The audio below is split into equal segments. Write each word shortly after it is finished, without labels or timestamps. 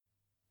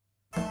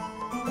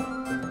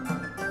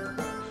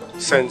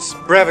since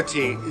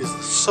brevity is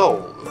the soul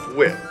of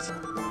wit.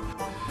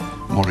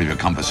 More of your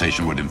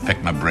conversation would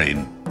infect my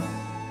brain.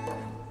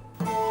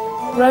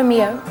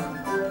 Romeo,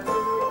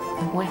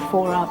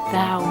 wherefore art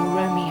thou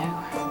Romeo?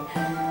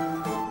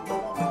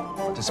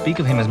 To speak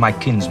of him as my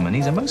kinsman,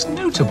 he's a most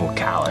notable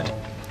coward,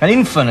 an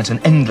infinite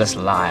and endless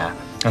liar,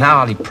 an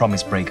hourly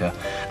promise breaker,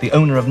 the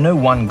owner of no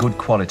one good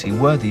quality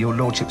worthy your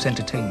lordship's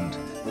entertainment.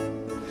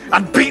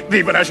 I'd beat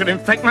thee, but I should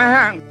infect my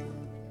hand.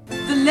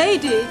 The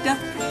lady doth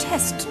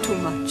protest too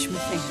much,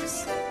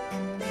 methinks.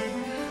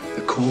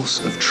 The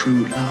course of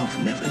true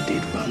love never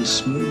did run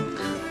smooth.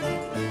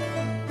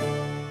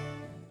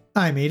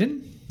 I'm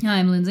Aiden.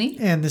 I'm Lindsay.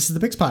 And this is the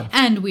Big Spot.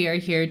 And we are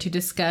here to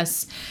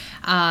discuss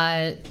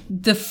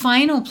the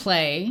final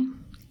play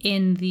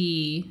in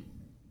the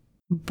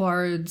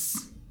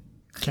Bard's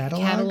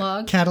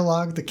catalog.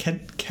 The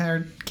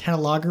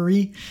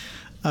catalogery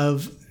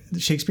of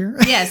Shakespeare.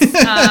 Yes,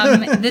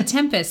 the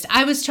Tempest.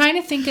 I was trying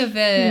to think of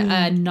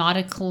a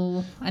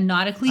nautically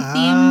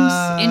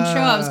themed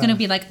intro. I was going to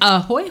be like,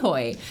 ahoy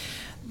hoy.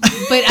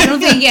 But I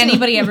don't think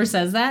anybody ever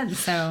says that.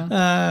 So,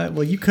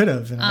 well, you could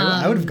have, and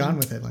I would have gone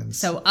with it, Linz.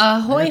 So,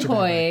 ahoy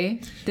hoy!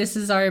 This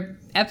is our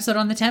episode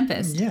on the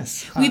Tempest.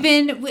 Yes, I'm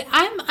kind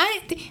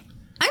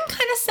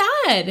of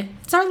sad.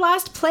 It's our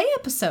last play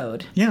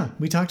episode. Yeah,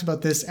 we talked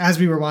about this as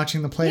we were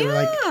watching the play. We're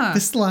like,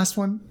 this is the last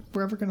one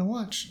we're ever going to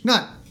watch.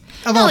 Not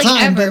of all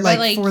time, but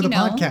for the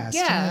podcast.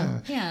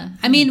 Yeah.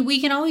 I mean,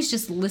 we can always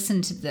just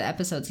listen to the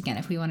episodes again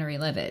if we want to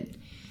relive it.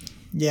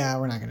 Yeah,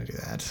 we're not going to do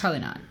that. Probably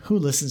not. Who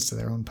listens to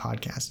their own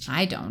podcast?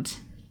 I don't.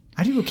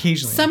 I do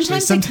occasionally.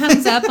 Sometimes it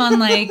comes up on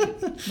like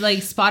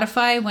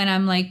Spotify when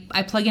I'm like,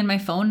 I plug in my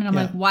phone and I'm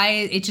like, why?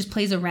 It just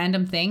plays a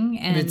random thing.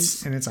 And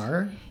it's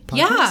our podcast?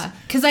 Yeah,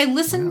 because I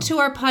listened to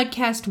our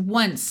podcast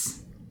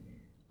once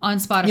on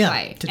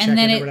Spotify. To and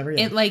then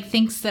it like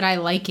thinks that I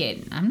like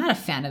it. I'm not a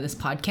fan of this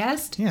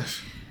podcast. Yeah.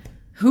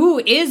 Who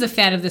is a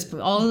fan of this?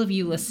 All of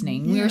you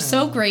listening. Yeah. We are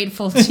so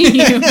grateful to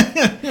you.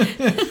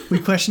 We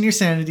question your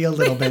sanity a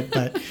little bit,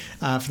 but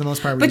for the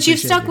most part, But you've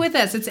stuck with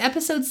us. It's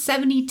episode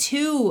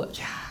 72.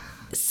 Yeah.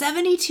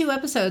 72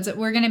 episodes.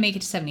 We're going to make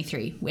it to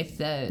 73 with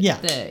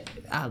the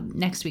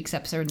next week's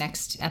episode,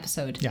 next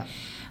episode. Yeah.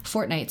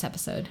 Fortnight's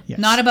episode. Yes.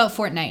 Not about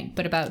Fortnite,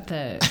 but about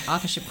the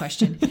authorship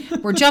question.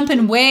 We're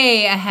jumping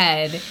way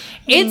ahead.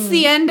 It's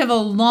the end of a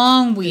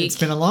long week. It's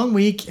been a long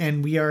week,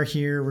 and we are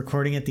here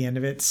recording at the end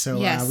of it, so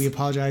we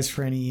apologize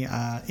for any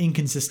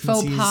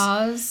inconsistencies.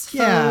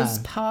 Faux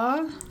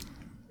pas?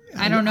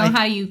 I don't know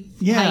how you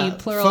pluralize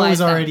faux is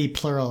that. already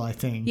plural, I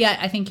think. Yeah,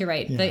 I think you're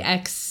right. Yeah. The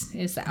X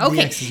is that.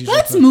 Okay,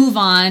 let's move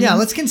on. Yeah,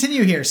 let's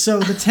continue here.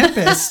 So The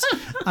Tempest,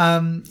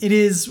 it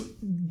is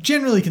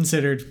generally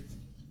considered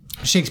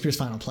Shakespeare's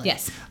final play.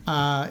 Yes.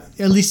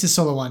 At least his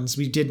solo ones.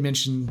 We did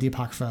mention the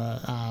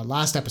Apocrypha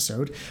last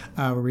episode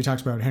where we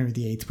talked about Henry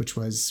VIII, which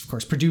was, of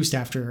course, produced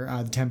after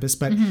The Tempest.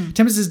 But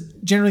Tempest is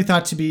generally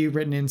thought to be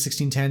written in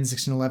 1610,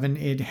 1611.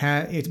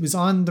 It was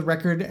on the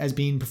record as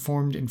being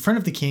performed in front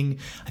of the king,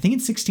 I think in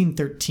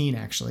 1613,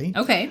 actually.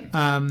 Okay.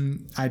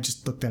 I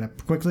just looked that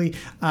up quickly.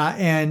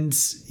 And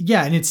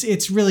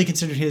it's really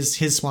considered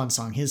his swan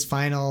song, his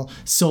final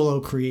solo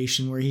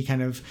creation where he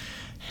kind of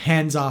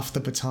hands off the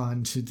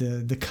baton to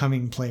the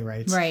coming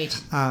playwrights. Right.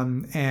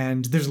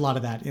 And there's a lot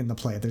of that in the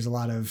play. There's a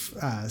lot of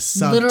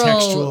subtextual.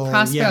 Literal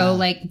Prospero,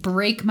 like,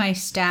 break my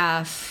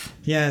staff.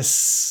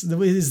 Yes.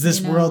 Is this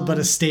world but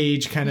a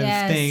stage kind of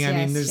thing? I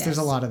mean, there's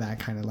a lot of that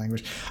kind of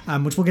language,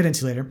 which we'll get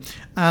into later.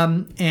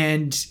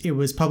 And it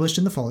was published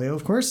in the Folio,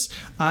 of course.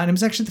 And it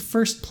was actually the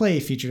first play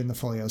featured in the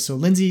Folio. So,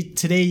 Lindsay,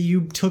 today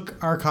you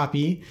took our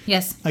copy.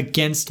 Yes.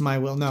 Against my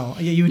will. No,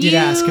 you did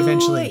ask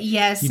eventually.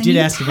 Yes. You and did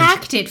you ask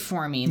packed it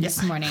for me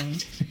this morning.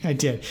 I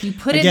did. You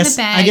put it in the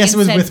bag. I guess it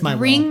was said, with my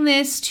bring will.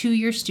 this to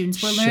your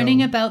students. We're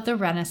learning about the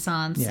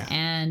Renaissance,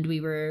 and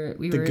we were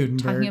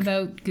talking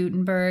about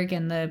Gutenberg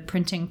and the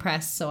printing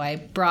press. So I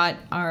brought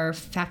our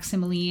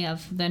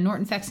the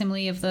Norton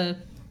facsimile of the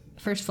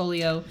first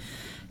folio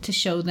to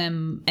show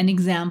them an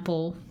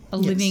example.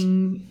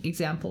 Living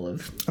example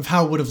of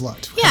how it would have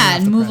looked. Yeah,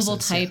 and movable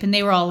type. Yeah. And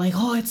they were all like,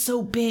 oh, it's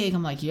so big.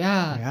 I'm like,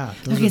 yeah.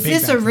 Like, is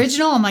this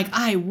original? I'm like,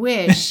 I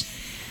wish.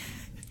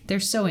 They're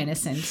so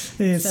innocent.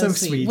 It's so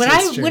sweet. Would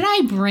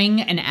I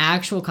bring an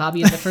actual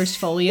copy of the first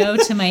folio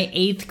to my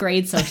 8th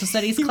grade social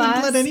studies class? You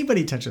wouldn't let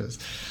anybody touch those.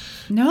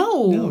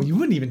 No, you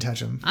wouldn't even touch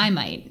them. I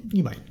might.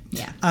 You might.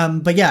 Yeah.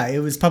 But yeah, it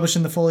was published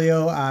in the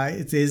Folio.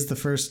 It is the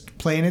first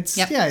play, and it's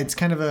it's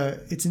kind of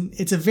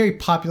it's a very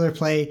popular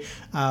play,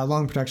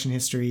 long production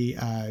history.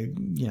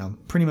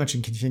 Pretty much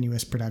in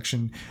continuous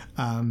production.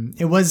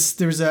 There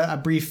was a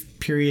brief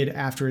period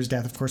after his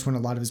death, of course, when a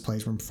lot of his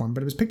plays weren't performed,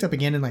 but it was picked up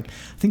again in I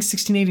think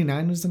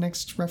 1689 was the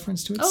next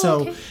reference to it.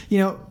 Okay.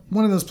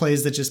 One of those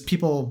plays that just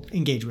people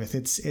engage with.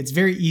 It's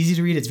very easy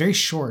to read. It's very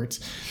short.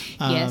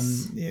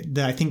 Yes.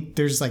 I think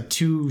there's like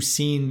 2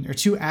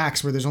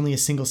 acts where there's only a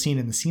single scene,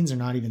 and the scenes are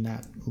not even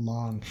that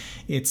long.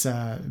 It's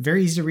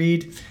very easy to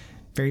read,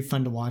 very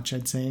fun to watch,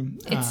 I'd say.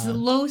 It's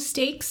low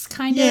stakes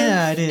kind of.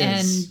 Yeah, it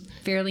is. And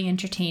fairly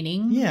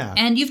entertaining. Yeah.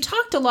 And you've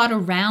talked a lot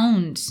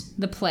around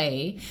the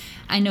play.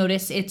 I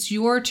notice it's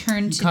your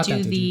turn to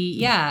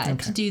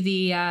do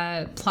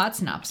the plot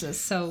synopsis.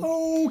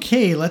 So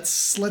okay,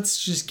 let's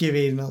just give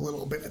Aiden a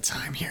little bit of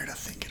time here to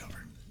think it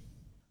over.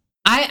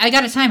 I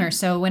got a timer,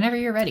 so whenever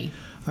you're ready.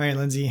 All right,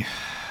 Lindsay.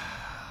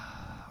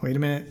 Wait a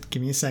minute.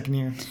 Give me a second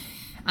here.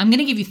 I'm going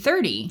to give you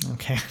 30.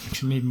 Okay,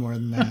 I need more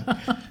than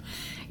that.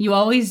 You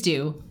always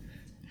do.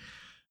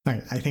 All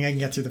right, I think I can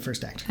get through the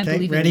first act. I Okay,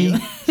 believe in ready,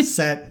 you.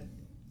 set,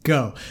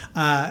 go.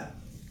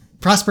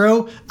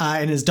 Prospero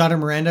and his daughter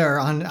Miranda are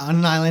on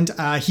an island.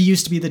 He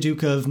used to be the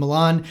Duke of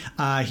Milan.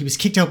 He was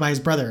kicked out by his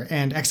brother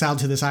and exiled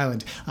to this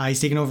island. He's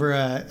taken over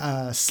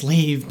a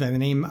slave by the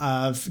name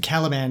of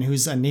Caliban,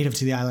 who's a native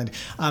to the island.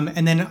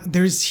 And then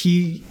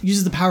he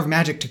uses the power of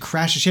magic to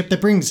crash a ship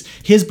that brings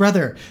his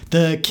brother,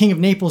 the King of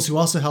Naples, who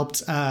also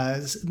helped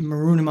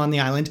maroon him on the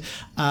island,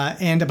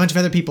 and a bunch of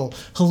other people.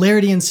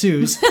 Hilarity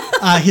ensues.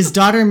 His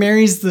daughter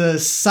marries the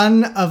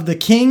son of the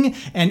king,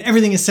 and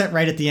everything is set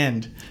right at the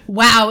end.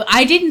 Wow,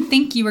 I didn't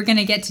think you were going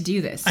to get to do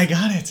this. I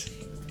got it.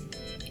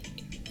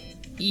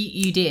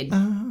 You did.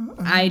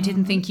 I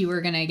didn't think you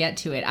were going to get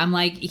to it. I'm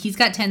like, he's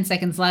got 10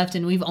 seconds left,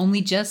 and we've only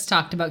just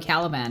talked about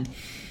Caliban.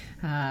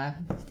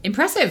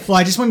 Impressive. Well,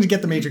 I just wanted to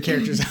get the major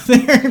characters out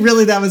there.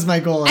 Really, that was my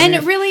goal.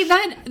 And really,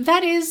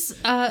 that is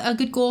a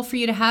good goal for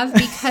you to have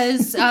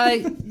because...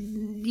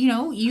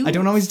 you... I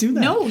don't always do that.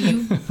 No,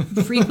 you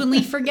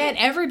frequently forget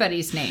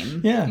everybody's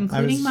name,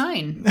 including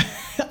mine.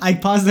 I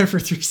paused there for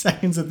 3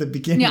 seconds at the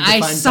beginning. Yeah,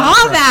 I saw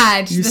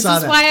that. This is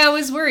why I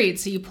was worried.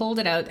 So you pulled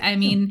it out. I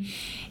mean,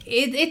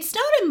 it's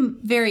not a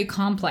very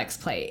complex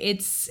play.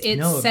 It's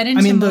set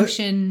into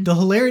motion. The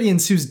hilarity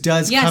ensues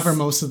does cover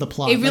most of the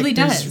plot. It really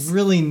does. There's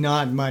really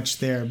not much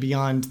there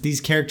beyond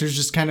these characters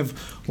just kind of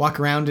walk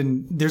around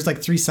and there's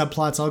like 3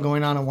 subplots all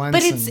going on at once.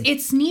 But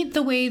it's neat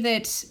the way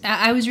that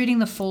I was reading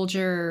the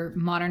Folger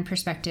Modern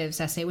Perspectives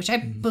essay, which I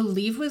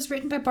believe was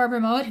written by Barbara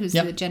Mowat, who's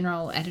the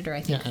general editor,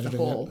 I think, of the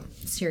whole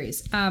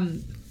series.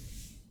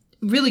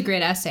 Really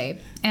great essay.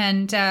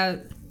 And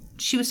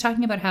she was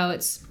talking about how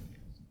it's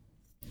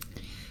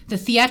the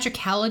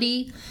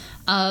theatricality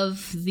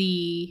of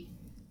the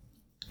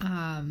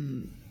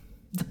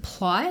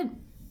plot.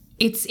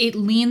 It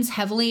leans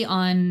heavily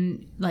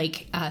on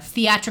like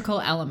theatrical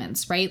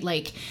elements, right?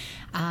 Like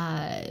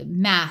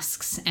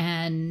masks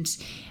and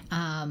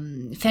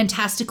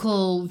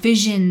fantastical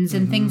visions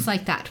and things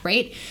like that,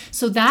 right?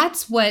 So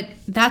that's where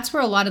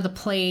a lot of the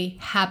play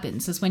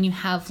happens, is when you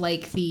have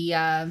like the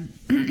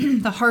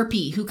the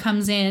harpy who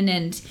comes in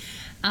and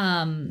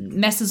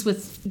messes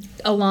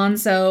with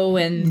Alonso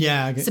and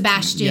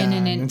Sebastian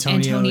and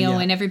Antonio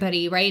and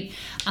everybody, right?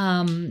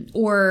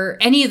 Or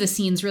any of the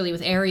scenes really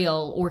with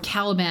Ariel or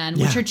Caliban,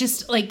 which are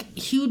just like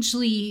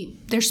hugely,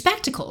 they're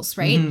spectacles,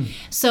 right?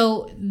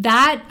 So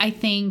that, I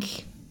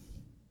think,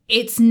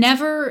 it's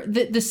never,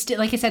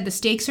 like I said, the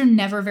stakes are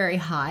never very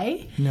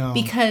high. No.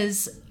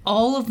 Because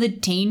all of the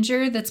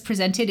danger that's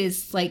presented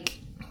is like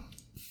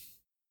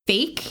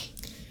fake.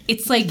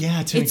 It's like, to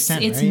an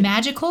extent, it's right?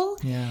 magical.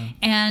 Yeah.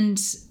 And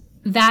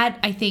that,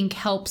 I think,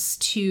 helps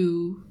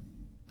to,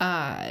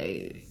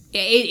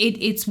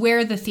 it's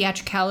where the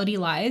theatricality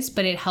lies,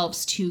 but it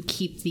helps to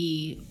keep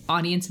the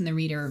audience and the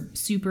reader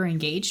super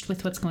engaged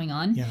with what's going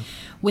on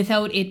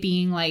without it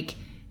being like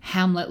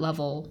Hamlet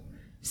level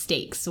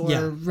stakes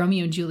or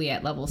Romeo and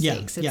Juliet level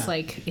stakes. It's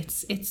like, it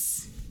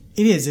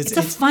is. It's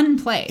a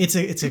fun play. It's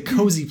a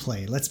cozy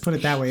play. Let's put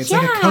it that way. It's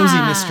like a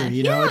cozy mystery.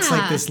 You know, it's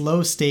like this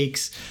low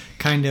stakes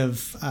kind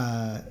of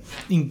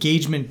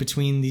engagement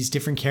between these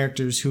different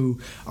characters who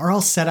are all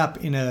set up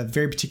in a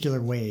very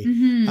particular way.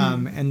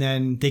 And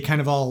then they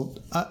kind of all,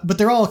 but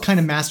they're all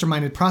kind of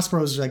masterminded.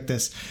 Prospero's like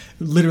this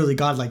literally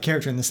godlike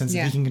character in the sense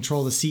that he can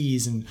control the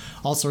seas and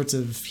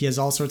he has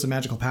all sorts of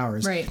magical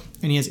powers. Right.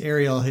 And he has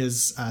Ariel,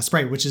 his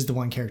sprite, which is the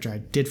one character I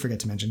did forget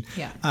to mention.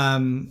 Yeah.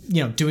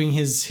 Doing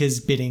his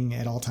bidding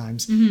at all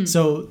times.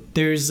 So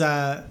there's,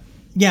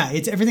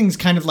 everything's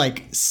kind of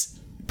like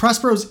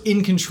Prospero's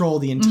in control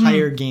the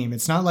entire game.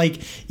 It's not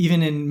like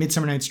even in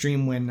Midsummer Night's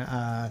Dream when,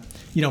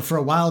 for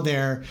a while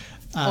there,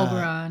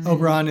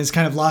 Oberon has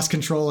kind of lost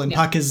control and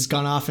Puck has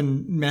gone off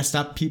and messed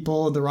up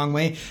people the wrong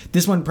way.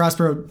 This one,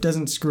 Prospero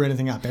doesn't screw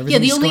anything up.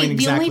 Everything's going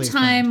exactly the only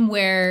time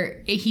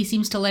where he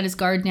seems to let his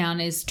guard down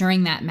is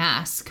during that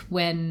mask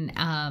when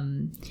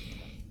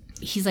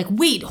he's like,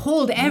 wait,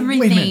 hold everything.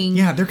 Wait a minute.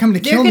 Yeah, they're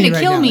coming to kill me right now.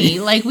 They're going to kill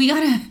me. Like, we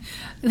gotta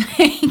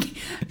like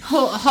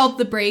halt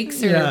the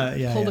brakes or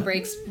pull the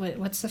brakes.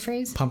 What's the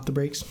phrase? Pump the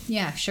brakes.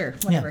 Yeah, sure.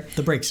 Whatever. Yeah,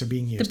 the brakes are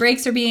being used. The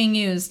brakes are being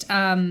used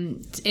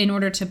in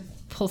order to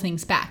pull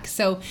things back.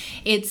 So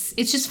it's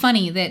just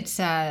funny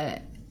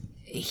that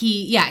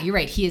you're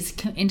right. He is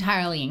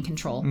entirely in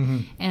control.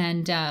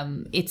 And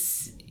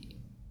it's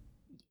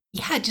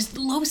just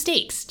low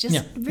stakes.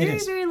 Just very,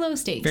 very low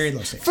stakes. Very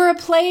low stakes. For a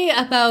play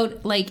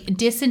about like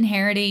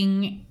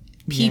disinheriting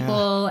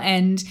people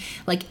and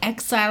like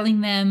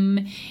exiling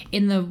them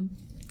in the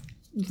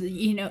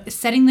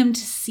setting them to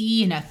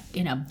sea in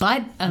a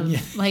butt of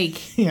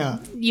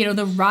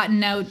the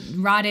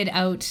rotted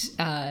out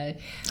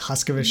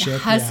husk of a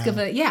ship.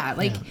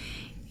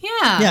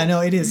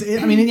 No, it is.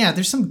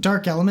 There's some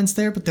dark elements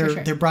there, but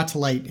they're brought to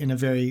light in a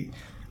very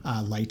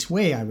light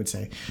way, I would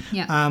say.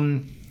 Yeah.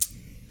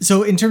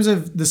 So in terms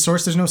of the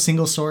source, there's no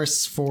single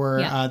source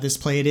for this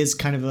play. It is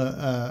kind of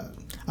a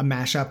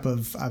mashup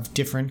of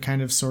different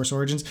kind of source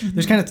origins. Mm-hmm.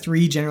 There's kind of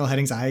 3 general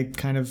headings I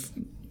kind of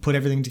put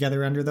everything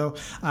together under, though.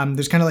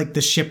 There's kind of like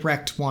the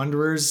shipwrecked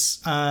wanderers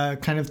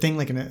kind of thing,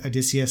 like an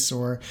Odysseus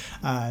or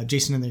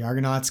Jason and the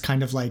Argonauts,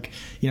 kind of like,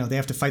 they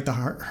have to fight the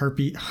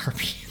harpies.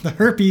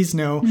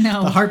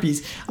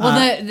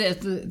 Well,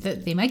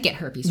 they might get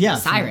herpes from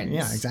sirens.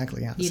 Yeah,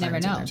 exactly. Yeah, you never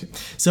know.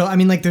 So,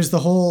 there's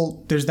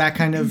there's that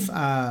kind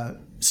of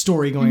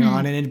story going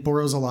on, and it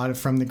borrows a lot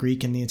from the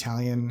Greek and the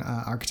Italian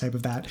archetype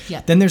of that.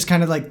 Yep. Then there's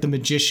kind of like the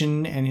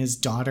magician and his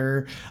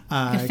daughter.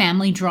 A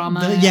family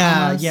drama.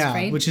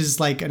 Right? Which is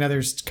like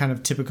another kind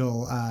of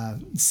typical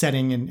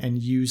setting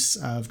and use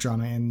of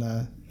drama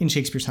in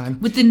Shakespeare's time.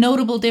 With the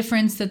notable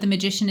difference that the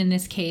magician in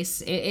this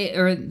case,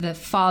 or the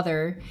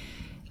father,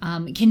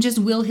 can just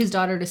will his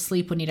daughter to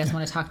sleep when he doesn't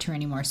want to talk to her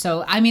anymore.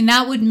 So,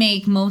 that would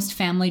make most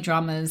family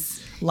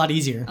dramas a lot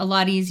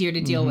easier to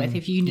deal with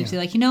if you can just be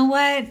like, you know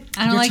what?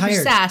 I don't like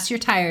your sass. You're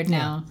tired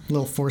now. A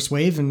little force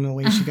wave and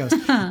away she goes.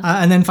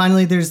 And then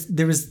finally, there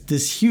was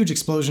this huge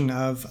explosion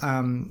of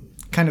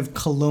kind of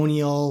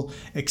colonial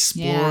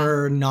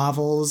explorer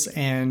novels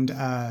and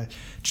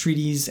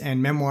treaties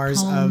and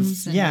memoirs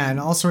and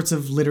all sorts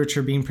of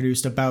literature being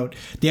produced about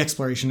the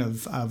exploration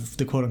of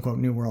the quote unquote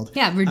New World.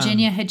 Yeah,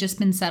 Virginia had just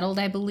been settled,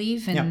 I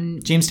believe,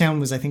 and Jamestown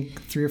was, I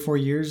think, 3 or 4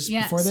 years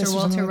before this. Sir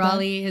Walter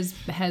Raleigh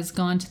has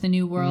gone to the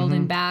New World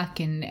and back,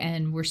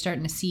 and we're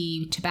starting to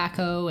see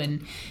tobacco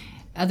and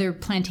other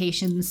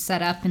plantations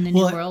set up in the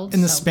New World.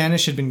 And the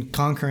Spanish had been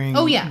conquering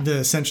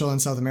the Central and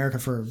South America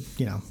for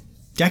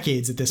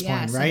decades at this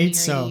point, right?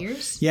 So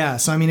years.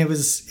 So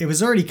it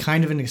was already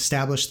kind of an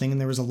established thing, and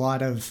there was a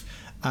lot of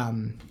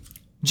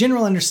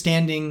general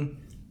understanding.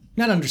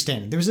 Not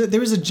understanding. There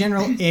was a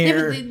general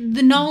air.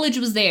 The knowledge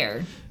was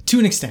there. To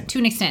an extent.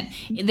 There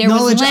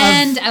was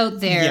land out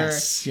there.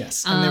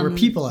 Yes. And there were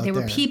people out there.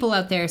 There were people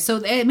out there. So,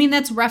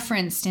 that's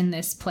referenced in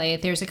this play.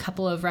 There's a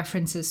couple of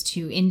references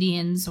to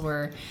Indians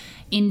or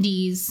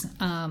Indies.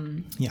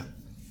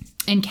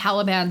 And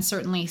Caliban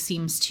certainly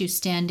seems to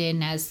stand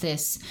in as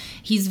this.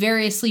 He's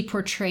variously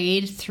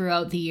portrayed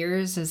throughout the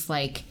years as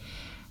like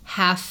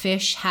half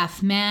fish,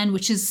 half man,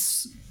 which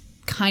is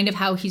kind of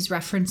how he's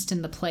referenced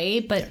in the play,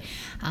 but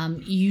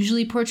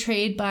usually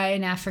portrayed by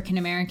an African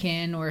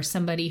American or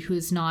somebody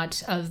who's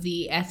not of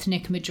the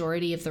ethnic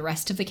majority of the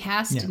rest of the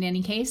cast in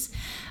any case.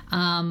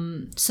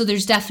 So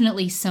there's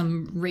definitely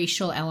some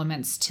racial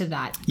elements to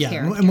that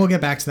character. And we'll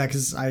get back to that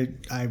because I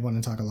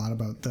want to talk a lot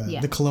about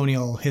the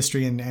colonial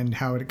history and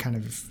how it kind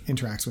of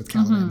interacts with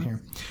Caliban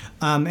here.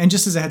 And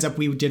just as a heads up,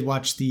 we did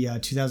watch the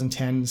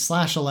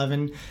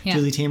 2010/11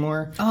 Julie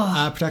Taymor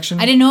production.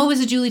 I didn't know it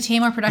was a Julie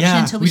Taymor production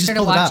until we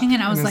started watching it,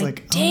 and I was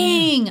like,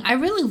 dang, I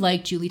really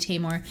like Julie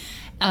Taymor.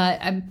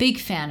 I'm a big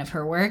fan of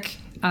her work.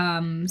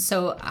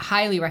 So I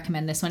highly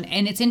recommend this one.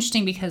 And it's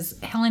interesting because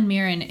Helen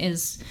Mirren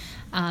is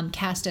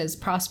cast as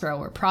Prospero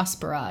or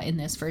Prospera in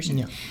this version.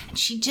 Yeah. And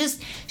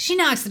she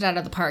knocks it out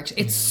of the park.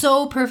 It's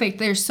so perfect.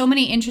 There's so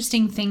many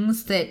interesting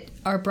things that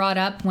are brought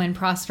up when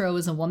Prospero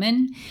is a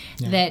woman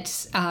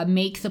that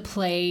make the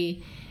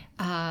play...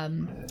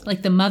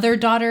 like the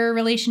mother-daughter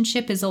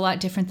relationship is a lot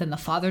different than the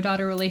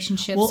father-daughter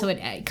relationship, so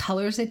it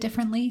colors it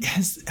differently.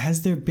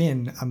 Has there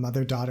been a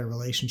mother-daughter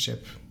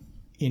relationship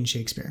in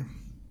Shakespeare?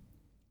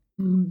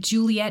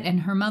 Juliet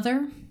and her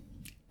mother,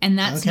 and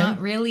that's not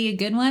really a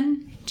good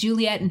one.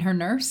 Juliet and her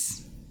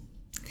nurse,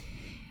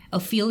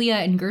 Ophelia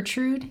and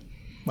Gertrude.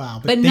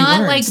 Wow, but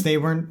they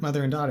weren't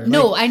mother and daughter.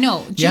 No, I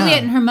know.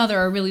 Juliet and her mother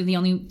are really the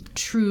only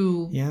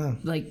true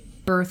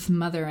birth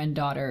mother and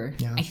daughter,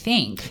 I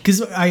think.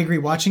 Because I agree,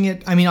 watching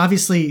it,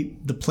 obviously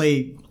the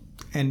play,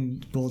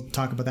 and we'll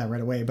talk about that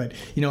right away, but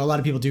a lot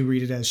of people do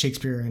read it as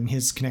Shakespeare and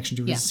his connection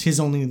to his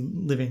only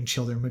living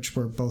children, which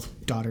were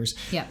both daughters.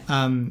 Yeah.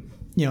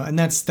 And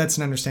that's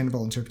an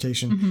understandable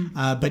interpretation.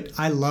 But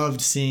I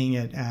loved seeing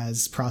it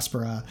as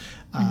Prospera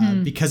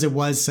because it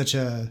was such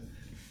a...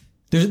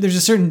 There's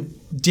a certain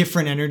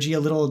different energy, a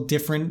little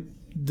different...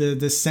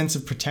 The sense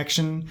of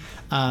protection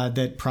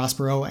that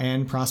Prospero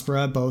and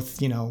Prospera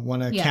both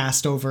want to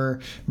cast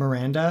over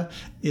Miranda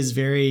is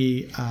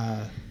very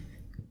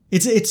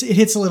it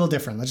hits a little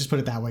different. Let's just put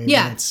it that way.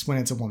 When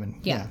it's a woman.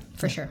 Yeah,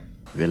 for sure.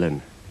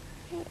 Villain,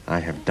 I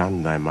have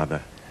done thy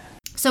mother.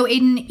 So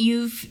Aidan,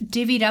 you've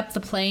divvied up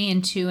the play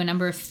into a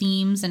number of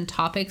themes and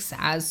topics,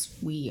 as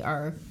we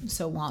are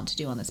so wont to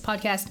do on this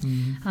podcast.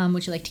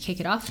 Would you like to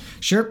kick it off?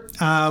 Sure.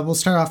 We'll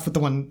start off with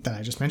the one that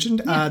I just mentioned.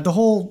 The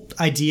whole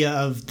idea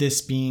of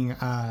this being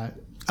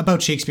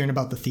about Shakespeare and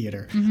about the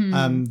theater.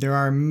 There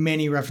are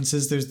many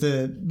references. There's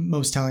the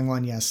most telling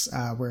one,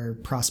 where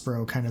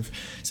Prospero kind of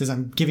says,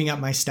 I'm giving up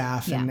my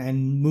staff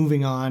and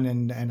moving on,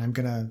 and I'm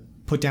going to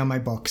put down my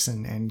books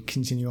and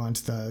continue on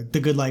to the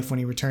good life when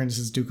he returns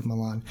as Duke of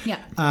Milan. Yeah.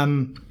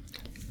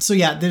 So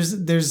yeah,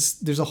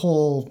 there's a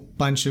whole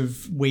bunch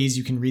of ways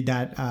you can read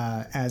that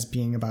as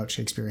being about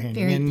Shakespeare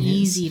handing Very in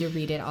easy to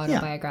read it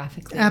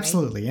autobiographically. Yeah,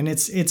 absolutely, right? And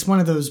it's one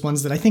of those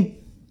ones that I think,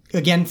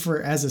 again,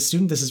 for as a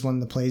student, this is one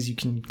of the plays you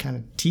can kind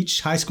of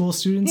teach high school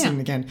students, and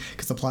again,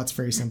 because the plot's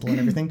very simple and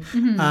everything.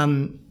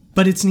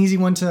 But it's an easy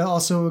one to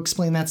also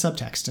explain that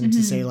subtext and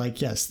to say,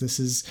 like, yes, this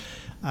is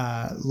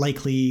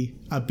likely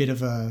a bit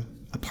of a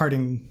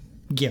parting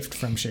gift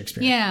from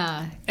Shakespeare.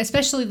 Yeah,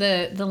 especially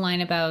the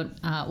line about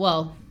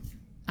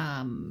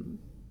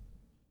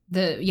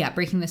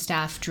breaking the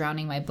staff,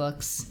 drowning my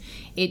books.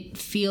 It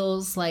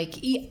feels like,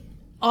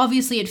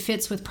 obviously it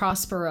fits with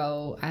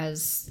Prospero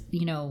as,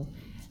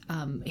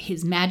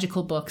 his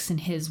magical books and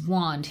his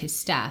wand, his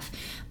staff.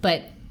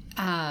 But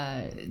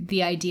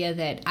the idea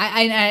that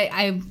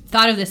I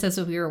thought of this as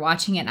we were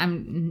watching it.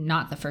 I'm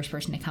not the first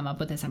person to come up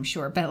with this, I'm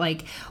sure. But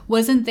like,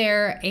 wasn't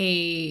there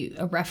a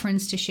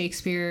reference to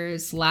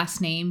Shakespeare's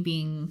last name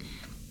being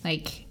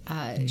like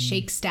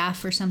Shake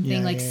Staff or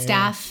something,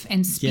 staff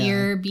and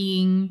spear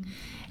being,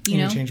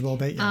 interchangeable,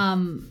 but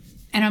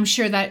and I'm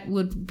sure that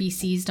would be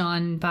seized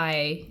on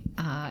by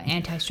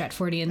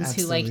anti-Stratfordians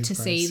who like to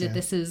say that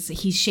this is,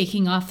 he's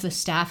shaking off the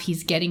staff,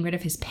 he's getting rid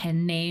of his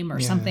pen name or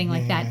something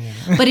like that.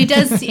 But it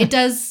does, it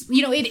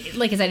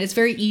like I said, it's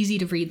very easy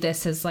to read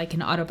this as like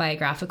an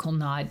autobiographical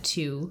nod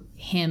to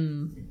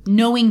him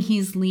knowing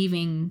he's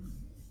leaving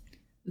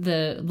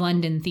the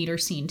London theater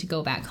scene to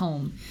go back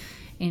home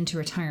into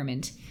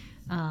retirement.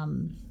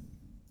 And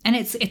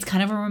it's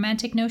kind of a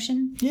romantic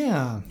notion.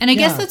 Yeah. And I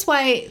guess that's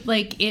why,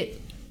 like,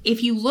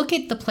 if you look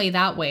at the play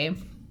that way,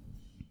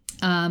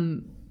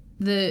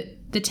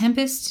 the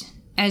Tempest,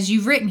 as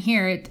you've written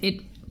here,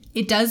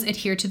 it does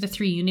adhere to the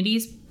three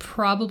unities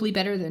probably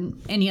better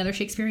than any other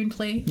Shakespearean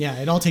play. Yeah,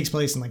 it all takes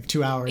place in like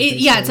 2 hours.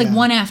 It's like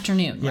one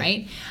afternoon,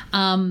 right?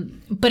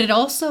 But it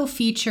also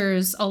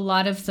features a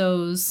lot of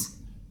those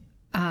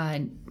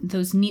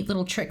neat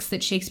little tricks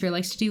that Shakespeare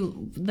likes to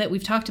do that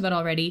we've talked about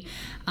already,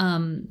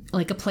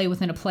 like a play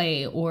within a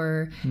play,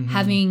 or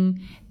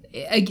having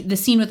the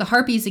scene with the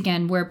harpies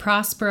again, where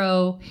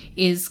Prospero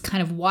is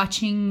kind of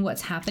watching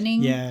what's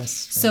happening. Yes.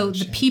 So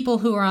the people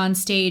who are on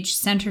stage,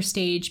 center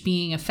stage,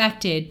 being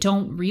affected,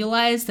 don't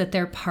realize that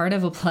they're part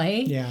of a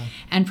play. Yeah.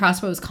 And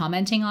Prospero is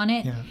commenting on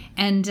it. Yeah.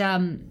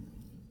 And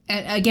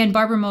again,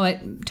 Barbara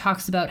Mowat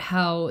talks about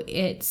how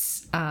it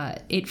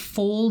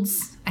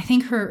folds. I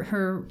think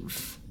her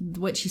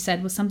what she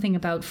said was something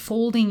about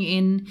folding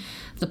in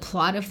the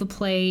plot of the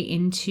play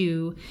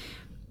into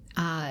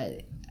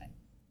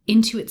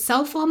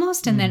itself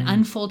almost, and then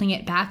unfolding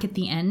it back at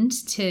the end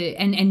to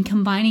and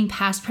combining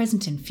past,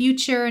 present, and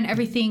future and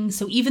everything.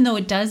 So even though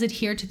it does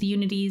adhere to the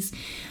unities,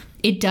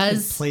 it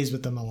plays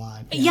with them a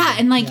lot. Yeah,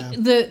 and like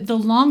the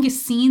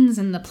longest scenes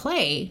in the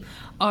play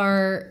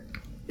are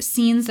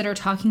scenes that are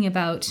talking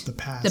about the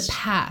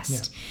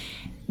past,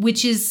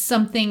 which is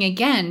something,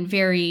 again,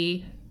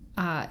 very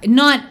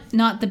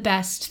not the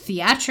best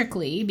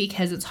theatrically,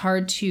 because it's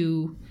hard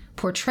to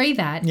portray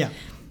that. Yeah.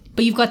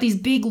 But you've got these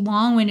big,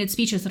 long-winded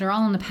speeches that are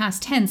all in the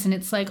past tense, and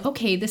it's like,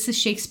 okay, this is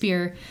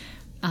Shakespeare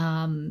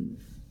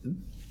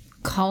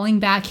calling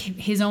back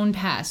his own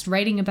past,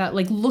 writing about,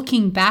 like,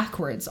 looking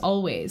backwards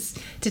always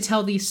to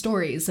tell these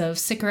stories of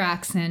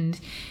Sycorax and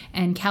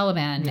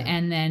Caliban,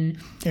 and then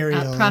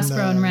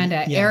Prospero and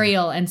Miranda,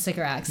 Ariel and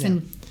Sycorax,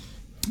 and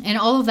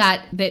all of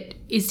that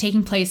is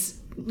taking place,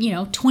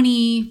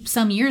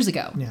 20-some years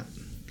ago. Yeah.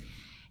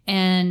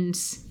 And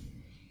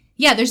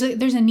yeah, there's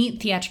a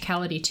neat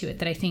theatricality to it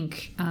that I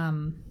think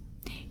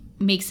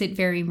makes it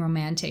very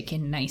romantic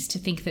and nice to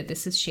think that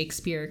this is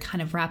Shakespeare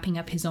kind of wrapping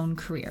up his own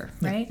career,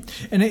 right?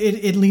 Yeah. And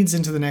it leads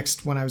into the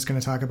next one I was going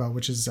to talk about,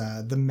 which is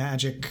the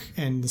magic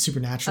and the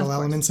supernatural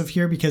elements of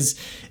here, because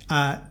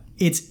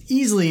it's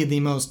easily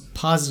the most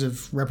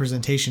positive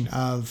representation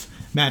of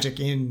magic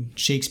in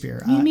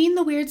Shakespeare. You mean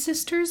the Weird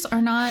Sisters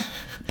are not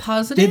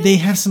positive? They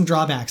have some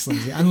drawbacks,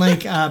 Lindsay.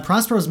 Unlike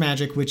Prospero's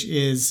magic, which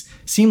is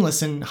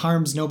seamless and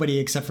harms nobody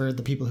except for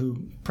the people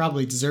who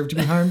probably deserve to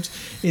be harmed.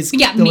 Is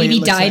maybe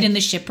died in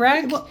the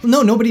shipwreck? Well,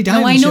 no, nobody died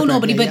in the shipwreck. I know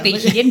nobody, but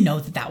he didn't know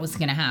that was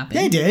going to happen.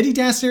 They did. He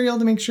asked Ariel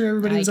to make sure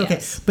everybody was okay.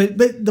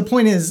 But the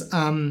point is,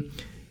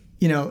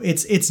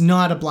 it's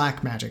not a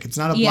black magic. It's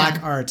not a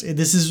black art.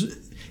 This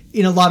is,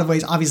 in a lot of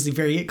ways, obviously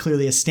very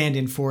clearly a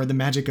stand-in for the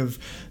magic of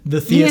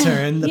the theater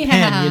and the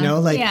pen,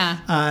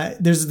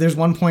 there's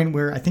one point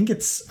where I think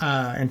it's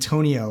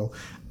Antonio,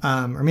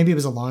 or maybe it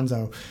was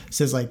Alonso,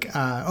 says like,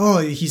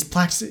 he's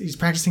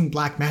practicing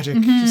black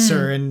magic,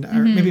 sir, and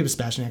or maybe it was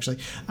Sebastian actually,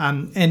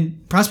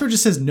 and Prospero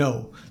just says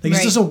no, like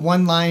it's just a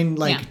one line,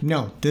 like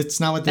no, that's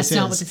not what this is.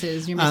 That's not what this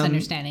is. You're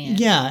misunderstanding it.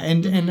 Yeah,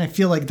 and I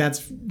feel like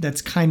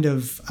that's kind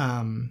of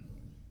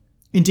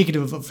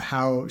indicative of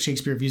how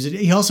Shakespeare views it.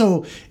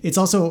 It's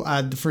also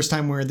the first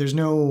time where there's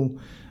no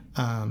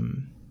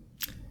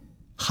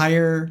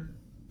higher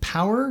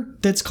power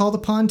that's called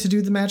upon to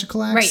do the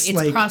magical acts.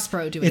 Right, it's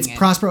Prospero doing it. It's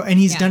Prospero, and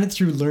he's done it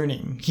through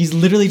learning. He's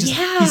literally just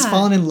he's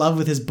fallen in love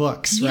with his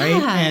books,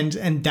 right?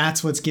 And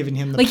that's what's given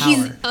him the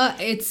power.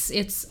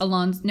 It's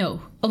Alonso.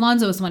 No,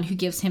 Alonso is the one who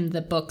gives him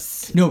the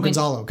books. No,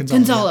 Gonzalo.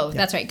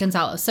 That's right,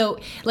 Gonzalo. So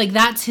like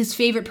that's his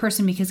favorite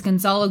person because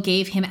Gonzalo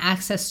gave him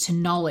access to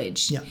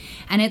knowledge. Yeah,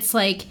 and it's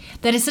like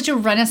that is such a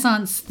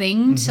Renaissance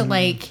thing to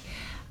like.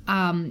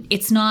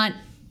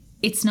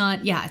 It's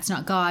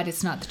not God,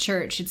 it's not the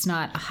church, it's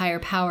not a higher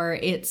power,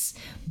 it's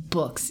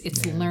books,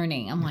 it's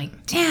learning. I'm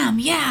like, damn,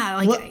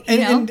 like, well,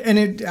 and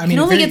it, I mean, can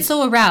only get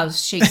so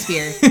aroused,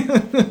 Shakespeare.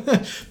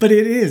 But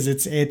it is,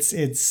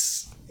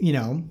 it's, you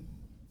know,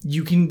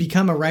 you can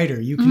become a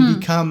writer, you can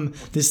become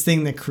this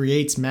thing that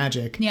creates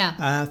magic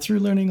through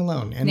learning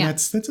alone. And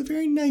that's a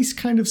very nice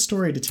kind of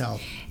story to tell.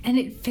 And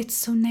it fits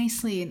so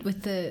nicely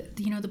with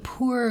the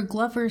poor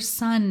Glover's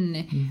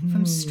son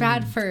from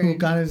Stratford. Who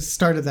got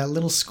started that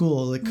little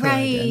school that could,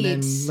 and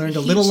then learned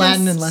a little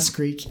Latin and less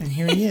Greek, and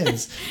here he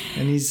is.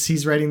 And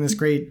he's writing this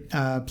great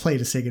play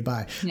to say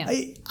goodbye. Yeah.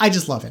 I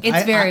just love it.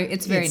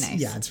 It's very nice.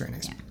 Yeah, it's very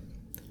nice. Yeah.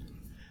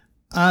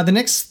 The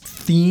next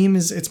theme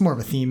it's more of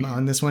a theme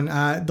on this one.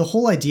 The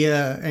whole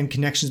idea and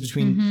connections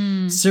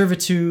between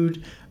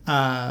servitude,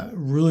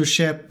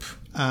 rulership,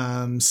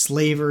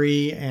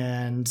 slavery,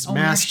 and ownership,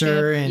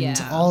 master,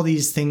 and all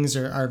these things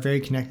are very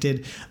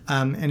connected.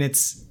 And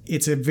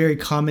it's a very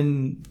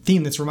common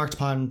theme that's remarked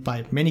upon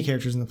by many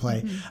characters in the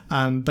play.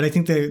 But I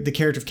think the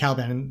character of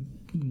Caliban, and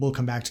we'll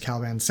come back to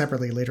Caliban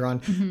separately later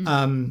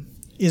on,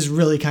 is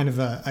really kind of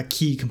a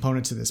key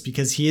component to this,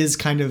 because he's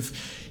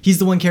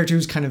the one character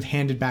who's kind of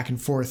handed back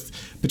and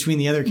forth between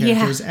the other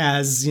characters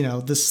as, you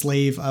know, the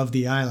slave of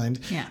the island.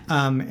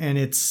 And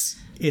it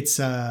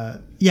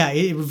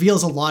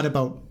reveals a lot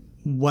about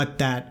what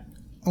that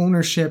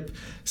ownership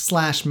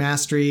 /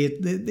 mastery,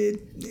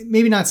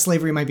 maybe not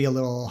slavery, might be a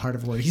little hard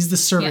of a word. He's the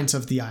servant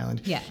of the island.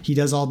 He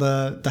does all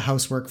the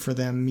housework for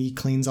them. He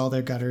cleans all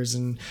their gutters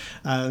and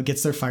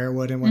gets their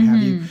firewood and what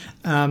have you.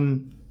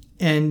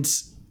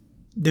 And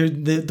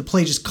the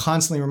play just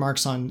constantly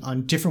remarks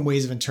on different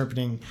ways of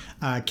interpreting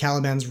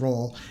Caliban's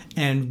role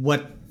and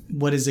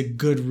what is a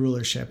good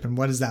rulership and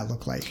what does that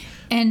look like.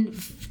 And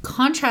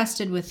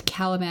contrasted with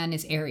Caliban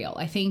is Ariel.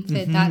 I think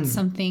that that's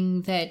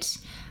something that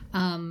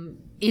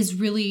is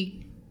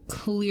really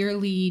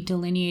clearly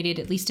delineated,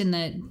 at least in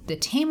the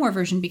Tamor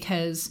version,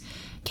 because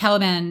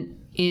Caliban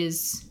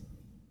is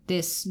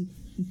this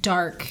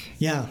dark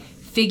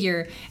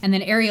figure, and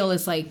then Ariel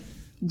is like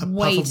a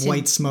puff of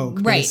white smoke,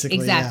 right? Basically.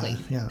 Exactly.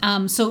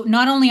 Yeah. So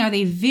not only are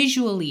they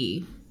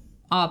visually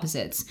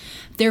opposites,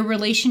 their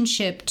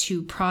relationship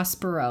to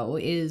Prospero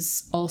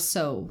is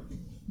also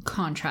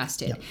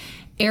contrasted. Yep.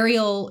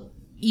 Ariel,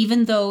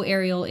 even though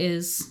Ariel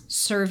is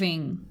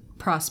serving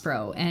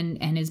Prospero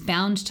and is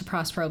bound to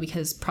Prospero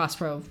because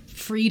Prospero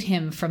freed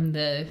him from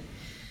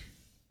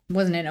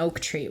wasn't an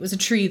oak tree, it was a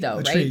tree though,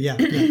 right? Tree, yeah.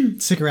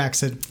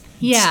 Sycorax had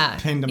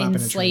pinned him up in a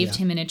tree. Enslaved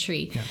him in a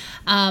tree.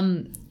 Yeah.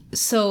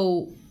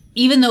 So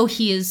even though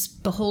he is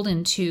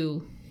beholden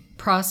to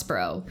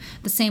Prospero,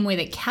 the same way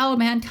that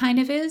Caliban kind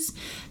of is,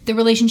 the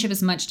relationship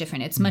is much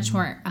different. It's much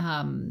more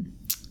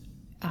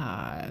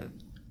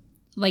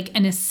like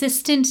an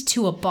assistant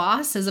to a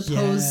boss as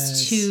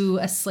opposed to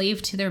a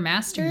slave to their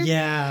master.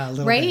 Yeah, a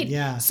little bit,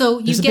 yeah.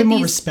 So there's you a get bit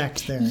more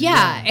respect there.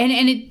 Yeah,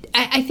 and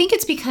I think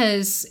it's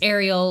because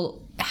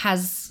Ariel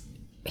has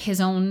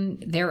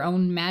their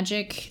own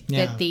magic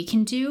that they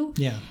can do.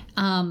 Yeah.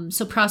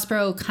 So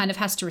Prospero kind of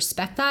has to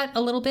respect that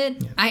a little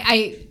bit. Yeah.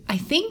 I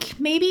think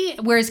maybe,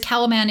 whereas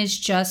Caliban is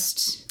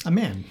just a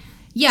man.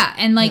 Yeah,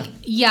 and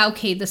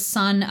okay, the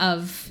son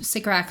of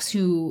Sycorax,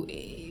 who,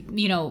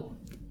 you know,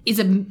 is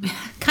a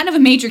kind of a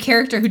major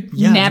character who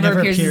never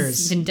appears.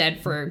 Has been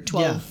dead for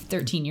 12,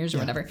 13 years or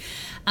whatever.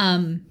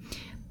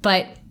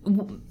 But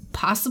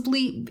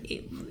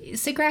possibly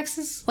Sycorax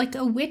is like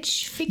a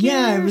witch figure.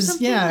 Yeah, it was. Or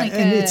something? Like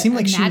and it seemed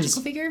like she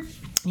magical figure.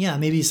 Yeah,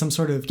 maybe some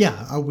sort of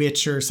a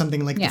witch or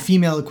something like the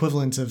female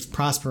equivalent of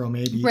Prospero,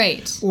 maybe.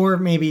 Right. Or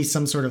maybe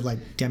some sort of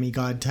like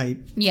demigod type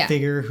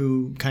figure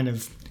who kind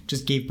of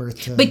just gave birth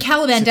to. But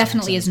Caliban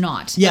definitely is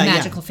not a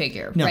magical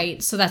figure,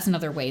 right? So that's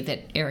another way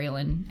that Ariel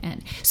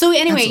and so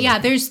anyway,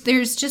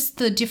 there's just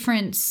the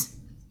difference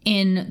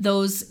in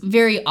those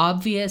very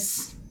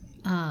obvious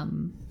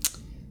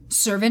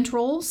servant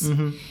roles,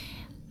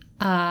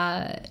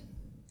 and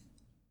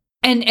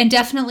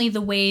definitely the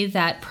way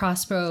that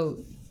Prospero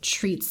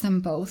treats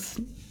them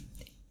both.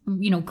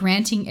 You know,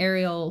 granting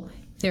Ariel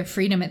their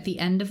freedom at the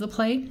end of the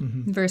play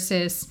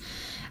versus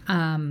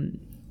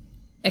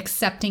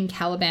accepting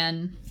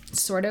Caliban.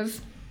 Sort of.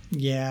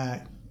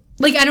 Yeah.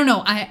 Like, I don't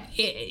know.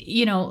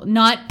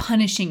 Not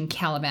punishing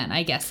Caliban,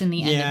 I guess, in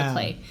the end of the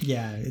play.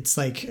 Yeah. It's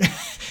like,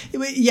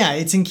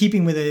 it's in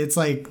keeping with it. It's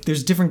like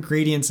there's different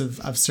gradients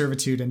of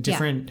servitude and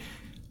different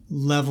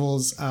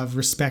levels of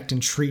respect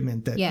and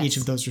treatment that each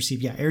of those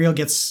receive. Yeah. Ariel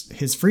gets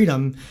his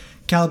freedom.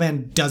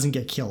 Caliban doesn't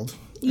get killed.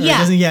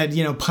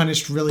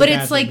 punished really but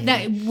badly. It's like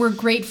that we're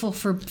grateful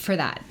for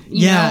that.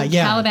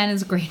 Caliban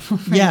is grateful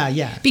for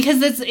that.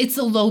 Because it's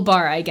a low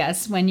bar, I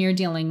guess, when you're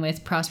dealing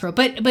with Prospero.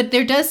 But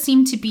there does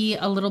seem to be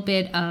a little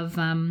bit of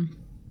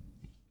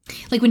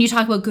like when you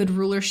talk about good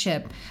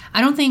rulership, I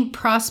don't think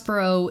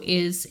Prospero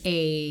is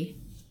a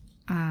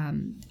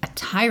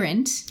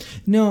tyrant.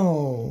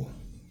 No.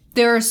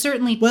 There are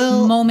certainly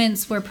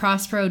moments where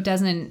Prospero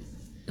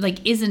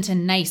isn't a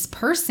nice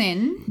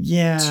person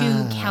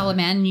to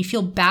Caliban, and you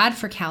feel bad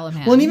for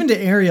Caliban. Well, and even to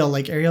Ariel,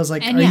 like Ariel's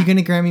like, are you going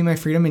to grant me my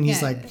freedom? And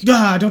he's like,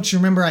 don't you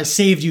remember I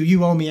saved you?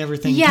 You owe me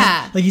everything.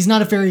 Yeah. Like he's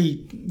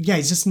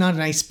just not a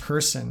nice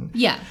person.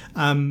 Yeah.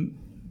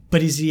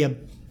 But is he a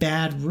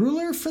bad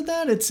ruler for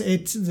that? It's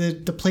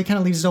the play kind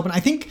of leaves it open. I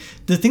think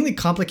the thing that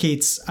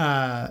complicates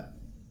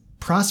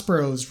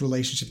Prospero's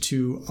relationship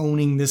to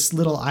owning this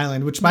little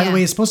island, which by the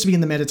way is supposed to be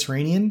in the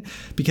Mediterranean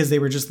because they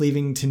were just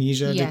leaving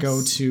Tunisia to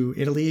go to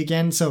Italy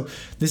again. So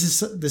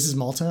this is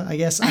Malta, I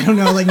guess. I don't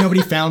know, like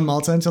nobody found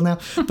Malta until now,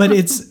 but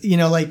it's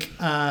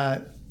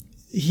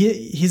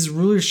his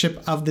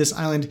rulership of this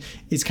island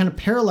is kind of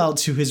parallel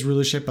to his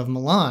rulership of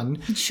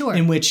Milan,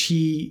 in which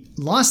he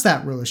lost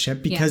that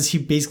rulership because he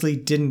basically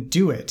didn't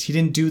do it. He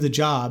didn't do the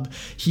job.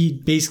 He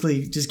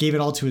basically just gave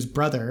it all to his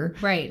brother,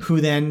 right?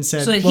 Who then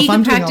said, "So he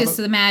can practice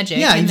the magic."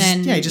 Yeah,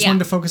 he just wanted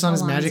to focus on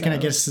his magic and I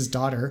guess his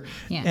daughter.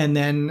 Yeah. And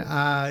then,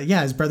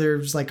 his brother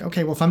was like,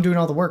 "Okay, well, if I'm doing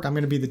all the work, I'm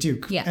going to be the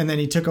duke." Yeah. And then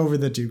he took over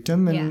the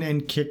dukedom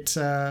and kicked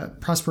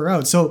Prospero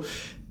out. So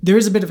there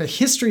is a bit of a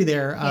history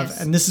there of,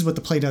 and this is what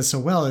the play does so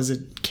well, is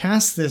it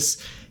casts this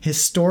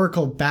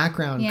historical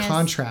background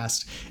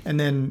contrast and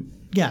then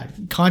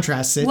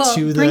contrasts it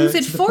to brings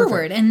it to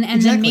forward and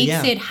then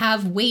makes it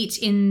have weight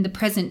in the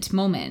present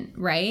moment,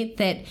 right?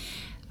 That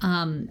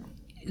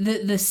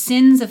the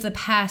sins of the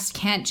past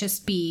can't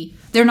just be,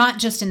 they're not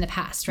just in the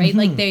past, right?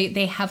 Like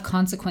they have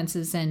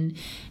consequences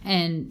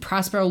and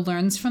Prospero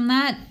learns from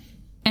that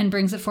and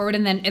brings it forward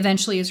and then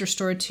eventually is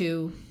restored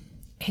to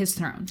his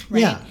throne,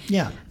 right?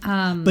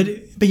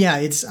 But yeah,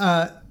 it's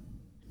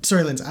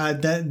sorry, Linz.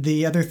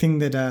 The other thing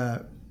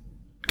that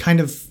kind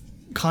of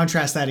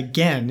contrasts that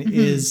again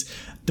is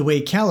the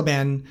way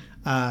Caliban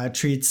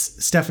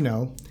treats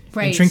Stefano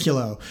and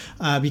Trinculo,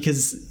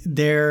 because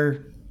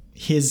they're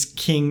his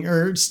king,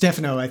 or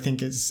Stefano, I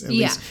think is at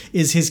least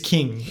is his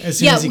king as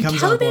soon as he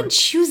comes on board. Caliban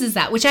chooses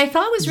that, which I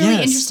thought was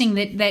really interesting.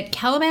 That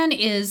Caliban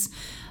is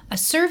a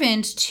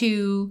servant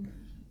to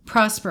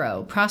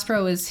Prospero.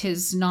 Prospero is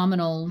his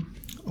nominal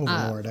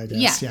overlord, I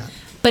guess. Yeah.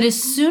 But as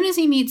soon as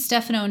he meets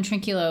Stefano and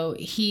Trinculo,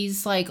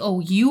 he's like, "Oh,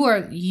 you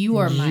are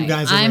mine.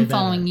 I'm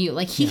following you."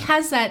 Like he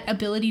has that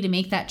ability to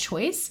make that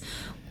choice,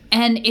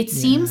 and it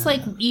seems like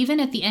even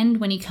at the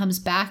end when he comes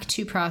back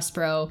to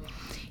Prospero,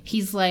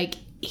 he's like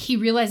he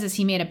realizes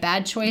he made a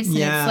bad choice, and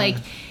it's like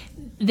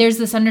there's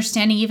this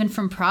understanding even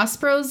from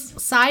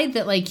Prospero's side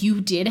that like you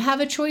did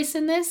have a choice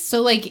in this.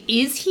 So like,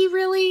 is he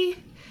really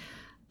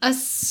a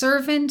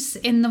servant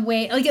in the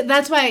way, like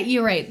that's why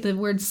you're right, the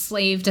word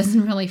slave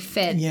doesn't really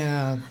fit,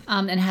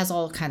 and has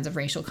all kinds of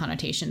racial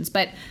connotations,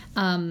 but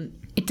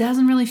it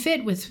doesn't really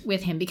fit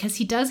with him because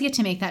he does get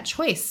to make that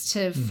choice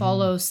to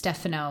follow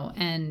Stefano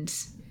and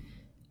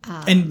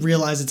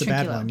realize it's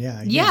Trinculo. A bad one,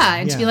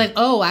 and to be like,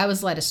 oh, I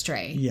was led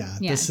astray,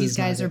 these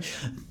guys are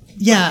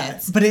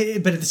but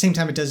at the same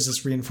time, it does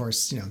just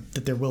reinforce,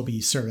 that there will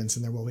be servants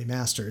and there will be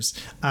masters,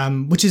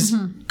 which is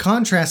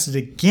contrasted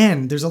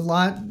again. There's a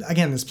lot.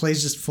 Again, this play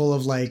is just full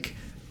of like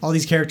all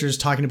these characters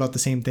talking about the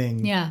same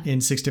thing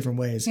in 6 different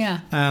ways.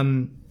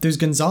 There's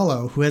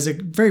Gonzalo, who has a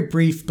very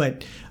brief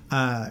but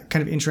kind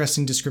of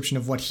interesting description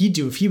of what he'd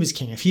do if he was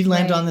king. If he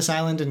landed on this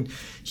island and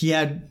he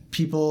had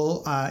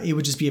people, it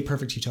would just be a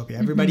perfect utopia.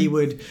 Everybody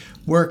would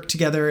work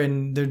together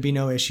and there'd be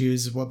no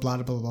issues, blah, blah,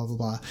 blah, blah, blah,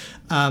 blah.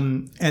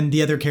 And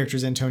the other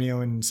characters,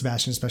 Antonio and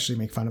Sebastian especially,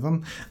 make fun of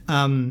him.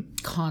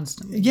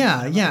 Constantly.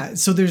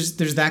 So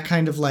there's that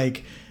kind of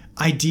like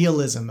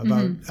idealism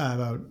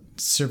about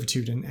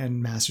servitude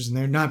and masters and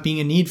there not being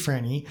a need for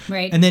any.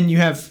 Right. And then you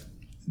have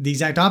the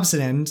exact opposite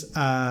end.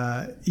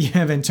 You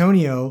have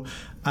Antonio.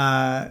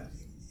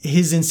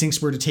 His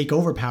instincts were to take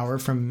over power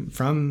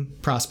from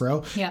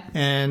Prospero.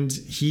 And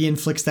he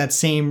inflicts that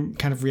same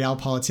kind of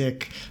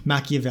realpolitik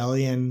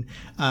Machiavellian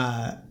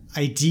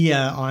idea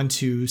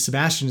onto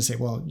Sebastian to say,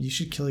 well, you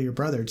should kill your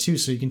brother too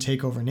so you can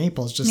take over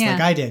Naples just like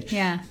I did.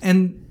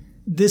 And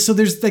so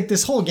there's like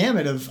this whole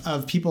gamut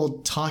of people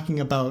talking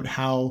about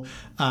how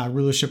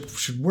rulership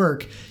should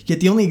work, yet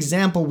the only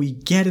example we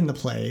get in the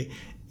play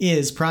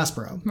is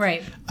Prospero,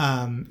 right?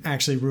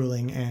 Actually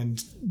ruling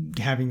and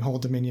having whole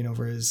dominion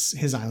over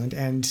his island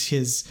and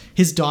his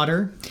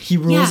daughter. He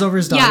rules over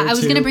his daughter. Yeah, I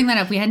was going to bring that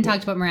up. We hadn't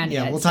talked about Miranda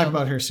yet. We'll talk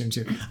about her soon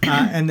too.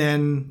 And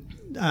then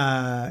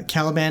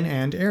Caliban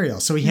and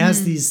Ariel. So he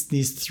has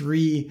these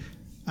 3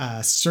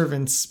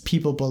 servants,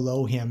 people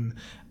below him,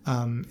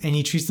 and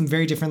he treats them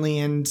very differently.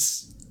 And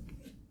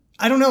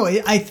I don't know.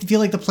 I feel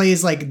like the play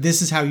is like,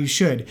 this is how you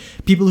should.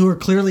 People who are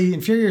clearly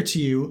inferior to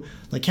you,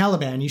 like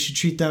Caliban, you should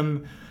treat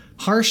them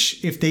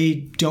harsh if they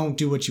don't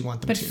do what you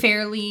want them but to. But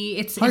fairly,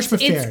 it's harsh but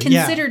fair. It's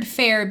considered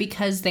fair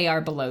because they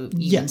are below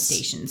union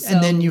stations. So.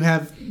 And then you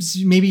have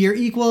maybe your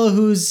equal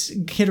who's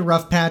hit a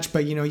rough patch,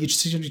 but you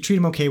treat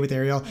him okay with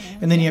Ariel,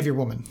 and then you have your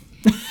woman.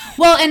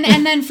 Well,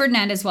 and then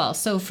Ferdinand as well.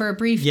 So for a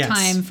brief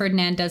time,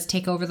 Ferdinand does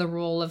take over the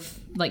role of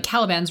like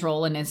Caliban's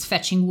role and is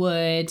fetching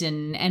wood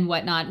and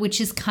whatnot, which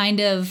is kind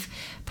of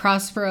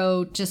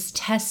Prospero just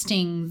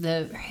testing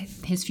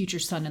his future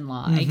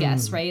son-in-law, I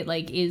guess, right?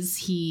 Like, is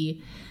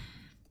he,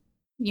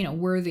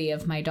 worthy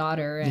of my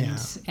daughter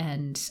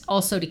and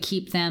also to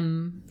keep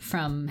them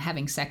from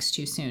having sex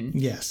too soon.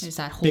 Yes. There's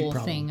that whole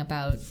thing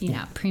about,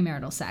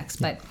 premarital sex.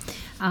 But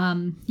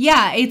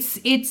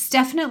it's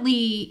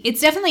definitely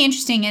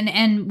interesting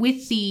and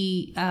with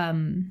the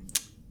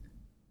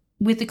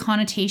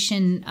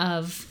connotation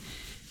of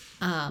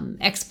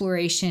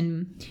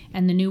exploration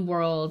and the new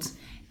world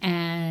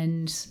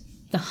and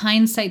the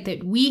hindsight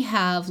that we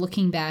have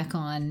looking back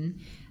on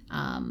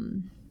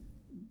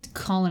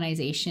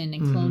colonization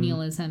and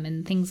colonialism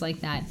and things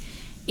like that.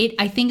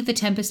 I think The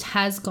Tempest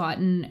has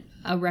gotten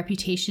a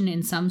reputation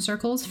in some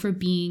circles for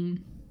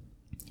being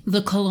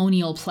the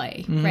colonial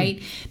play,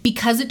 right?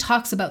 Because it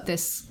talks about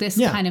this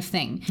kind of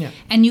thing. Yeah.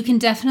 And you can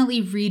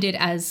definitely read it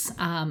as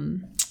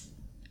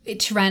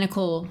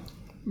tyrannical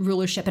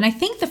rulership. And I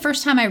think the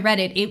first time I read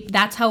it,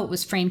 that's how it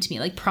was framed to me.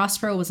 Like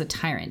Prospero was a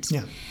tyrant.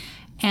 Yeah.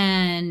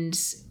 And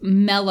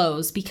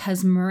mellows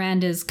because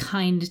Miranda's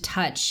kind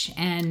touch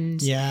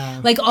and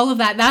like all of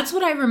that. That's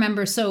what I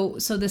remember. So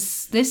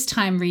this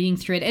time reading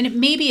through it, and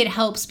maybe it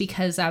helps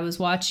because I was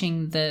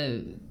watching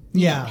the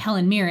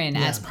Helen Mirren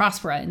as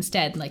Prospera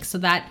instead. Like, so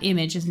that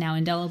image is now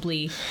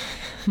indelibly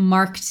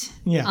marked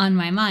on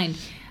my mind.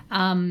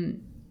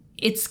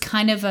 It's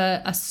kind of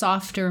a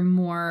softer,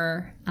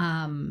 more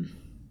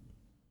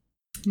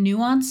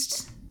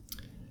nuanced.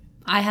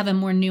 I have a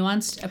more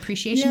nuanced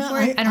appreciation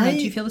for it. I don't know. Do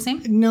you feel the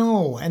same?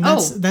 No. And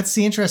that's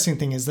the interesting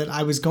thing is that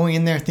I was going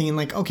in there thinking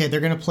like, okay, they're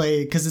going to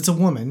play, because it's a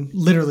woman,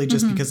 literally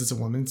just because it's a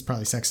woman. It's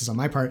probably sexist on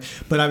my part.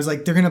 But I was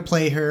like, they're going to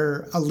play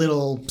her a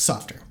little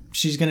softer.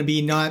 She's going to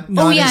be not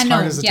as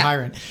hard as a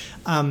tyrant.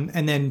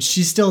 And then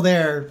she's still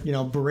there,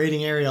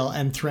 berating Ariel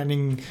and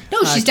threatening.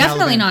 No, she's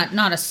definitely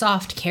not a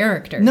soft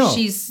character. No.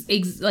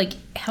 She's like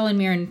Helen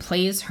Mirren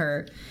plays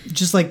her.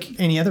 Just like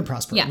any other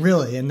Prospero,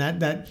 really. And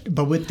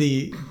but with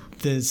the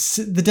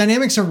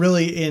dynamics are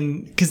really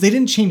in, because they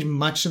didn't change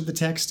much of the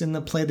text in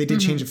the play. They did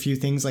change a few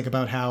things, like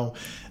about how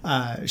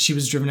she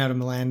was driven out of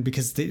Milan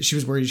because she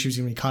was worried she was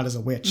going to be caught as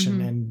a witch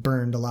and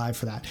burned alive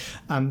for that.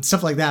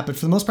 Stuff like that. But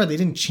for the most part, they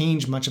didn't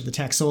change much of the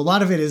text. So a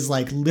lot of it is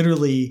like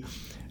literally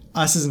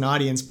us as an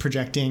audience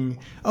projecting,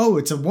 oh,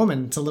 it's a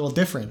woman, it's a little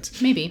different.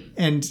 Maybe.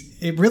 And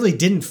it really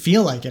didn't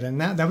feel like it. And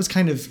that was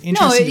kind of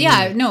interesting.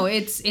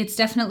 It's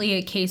definitely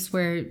a case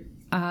where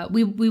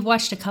we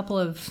watched a couple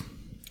of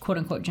quote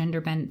unquote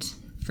gender bent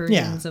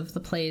versions of the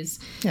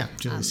plays. Yeah,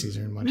 Julius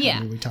Caesar and what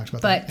have you. We talked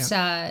about that.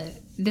 But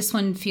this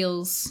one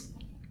feels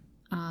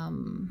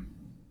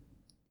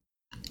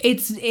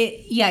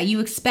you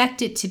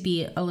expect it to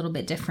be a little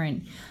bit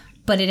different,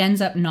 but it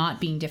ends up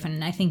not being different,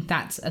 and I think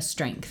that's a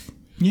strength.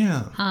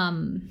 Yeah.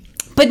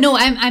 But no,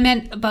 I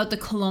meant about the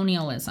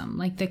colonialism,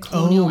 like the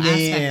colonial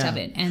aspect of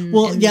it, and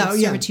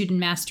servitude and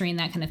mastery and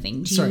that kind of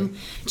thing.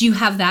 Do you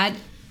have that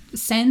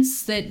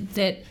sense that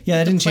that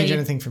didn't change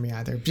anything for me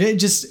either?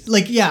 Just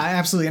like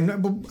absolutely.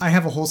 And I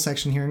have a whole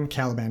section here in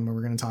Caliban where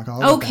we're going to talk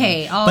all about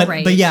that.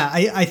 Right. But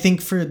I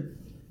think for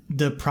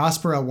the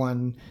Prospera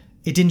one,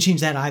 it didn't change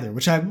that either,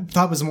 which I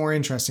thought was more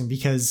interesting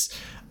because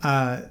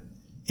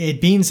it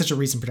being such a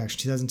recent production,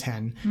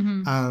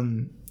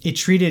 2010, it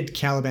treated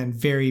Caliban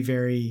very,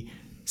 very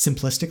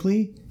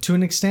simplistically to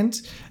an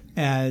extent,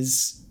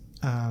 as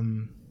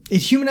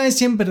it humanized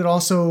him, but it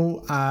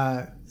also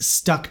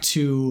stuck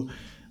to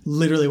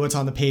literally what's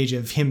on the page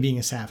of him being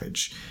a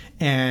savage,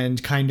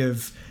 and kind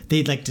of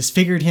they'd like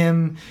disfigured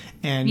him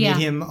and made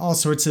him all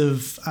sorts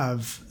of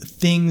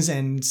things,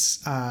 and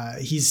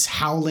he's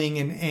howling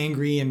and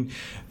angry and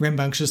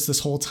rambunctious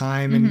this whole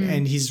time,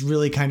 and he's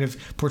really kind of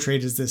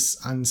portrayed as this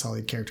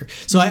unsullied character.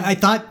 So I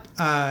thought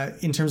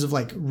in terms of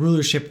like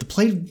rulership,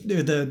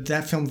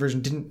 that film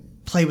version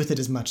didn't play with it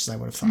as much as I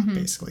would have thought,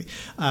 basically.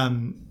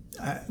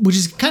 Which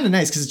is kind of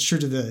nice because it's true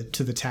to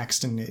the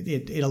text, and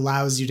it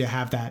allows you to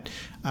have that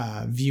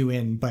view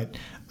in. But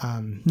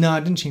no,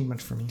 it didn't change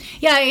much for me.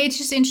 Yeah, it's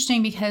just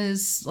interesting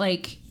because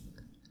like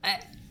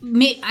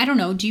I don't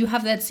know. Do you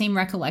have that same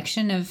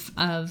recollection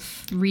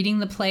of reading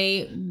the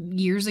play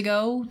years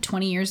ago,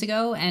 20 years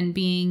ago, and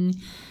being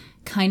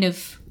kind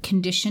of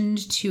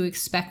conditioned to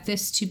expect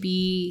this to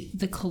be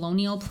the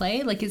colonial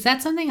play? Like, is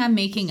that something I'm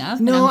making up?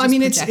 No, I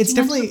mean, it's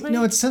definitely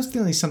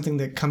something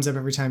that comes up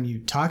every time you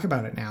talk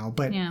about it now.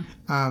 But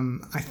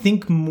I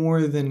think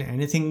more than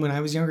anything, when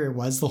I was younger, it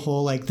was the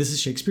whole like, this is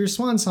Shakespeare's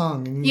swan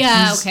song, and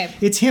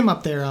it's him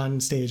up there on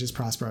stage as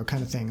Prospero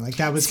kind of thing. Like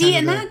that was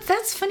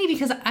that's funny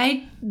because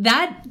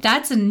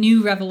that's a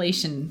new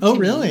revelation. Oh,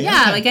 really?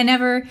 Yeah, okay. Like I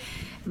never.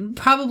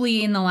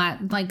 probably in the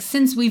like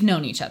since we've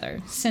known each other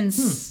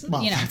since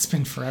well, that's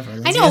been forever.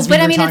 I know, but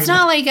I mean, it's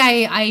not like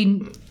I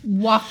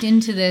walked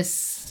into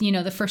this,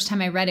 the first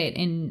time I read it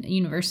in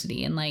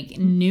university and like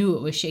knew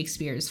it was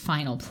Shakespeare's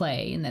final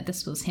play and that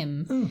this was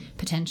him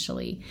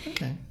potentially.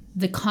 Okay.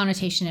 The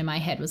connotation in my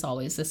head was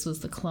always this was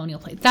the colonial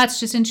play.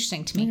 That's just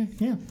interesting to me.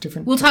 Yeah,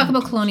 different. We'll talk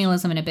about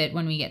colonialism in a bit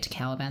when we get to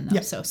Caliban, though.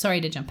 Yep. So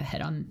sorry to jump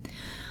ahead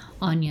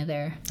on you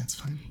there. That's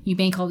fine. You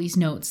bank all these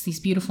notes, these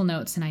beautiful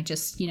notes, and I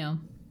just,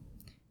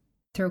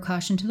 throw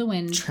caution to the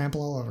wind.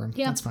 Trample all over them.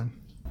 Yeah, that's fine.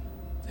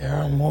 There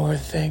are more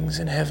things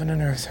in heaven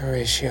and earth,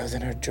 Horatio,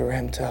 than are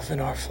dreamt of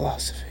in our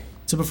philosophy.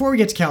 So before we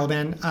get to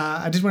Caliban,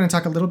 I just want to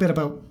talk a little bit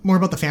more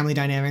about the family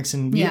dynamics.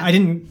 And I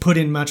didn't put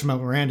in much about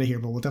Miranda here,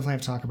 but we'll definitely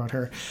have to talk about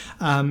her.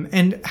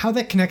 And how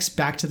that connects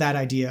back to that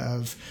idea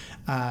of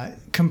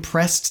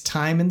compressed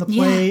time in the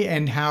play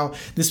and how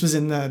this was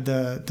in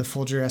the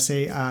Folger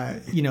essay.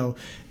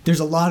 There's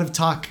a lot of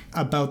talk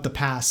about the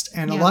past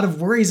and a lot of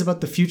worries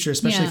about the future,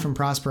 especially from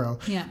Prospero.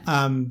 Yeah.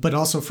 But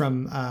also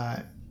from...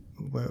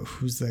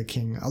 who's the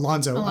king?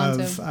 Alonso.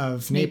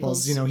 Of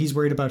Naples. He's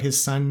worried about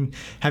his son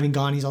having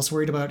gone. He's also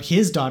worried about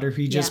his daughter,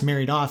 who he just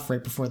married off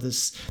right before the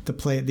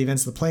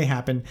events of the play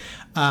happen.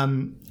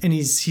 And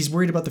he's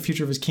worried about the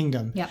future of his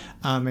kingdom.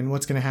 And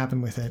what's going to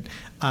happen with it.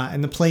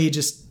 And the play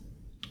just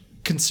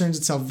concerns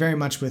itself very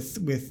much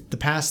with the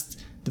past,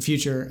 the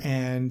future,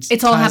 and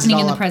it's all happening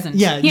in the present.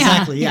 Yeah,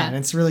 exactly. Yeah. And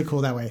it's really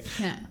cool that way.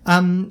 Yeah.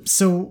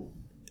 So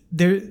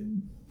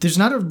there's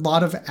not a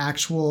lot of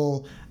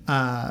actual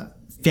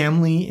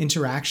family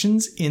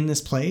interactions in this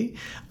play.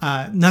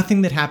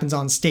 Nothing that happens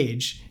on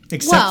stage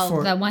except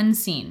for that one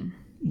scene.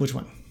 Which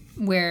one?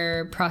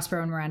 Where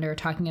Prospero and Miranda are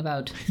talking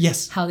about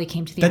how they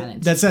came to the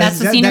island. That's the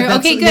scene.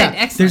 Okay, good.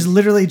 Excellent. There's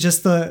literally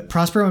just the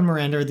Prospero and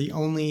Miranda are the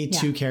only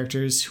two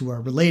characters who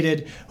are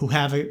related, who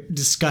have a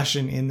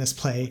discussion in this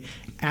play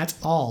at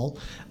all.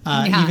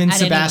 Even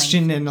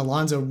Sebastian and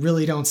Alonso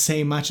really don't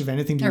say much of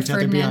anything to each other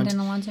beyond. Ferdinand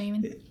and Alonso, you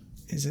mean?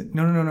 Is it?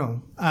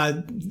 No.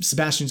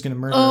 Sebastian's going to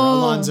murder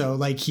Alonso.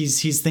 Like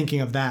he's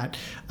thinking of that.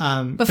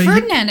 But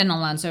Ferdinand and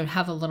Alonso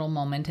have a little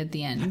moment at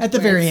the end. At the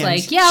very end.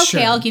 Like,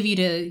 okay, I'll give you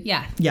okay.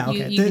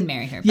 You can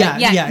marry her.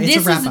 But it's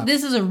a wrap up.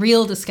 This is a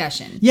real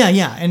discussion.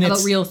 And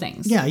about real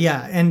things.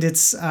 And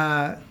it's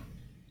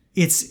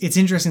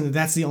interesting that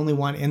that's the only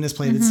one in this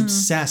play that's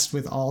obsessed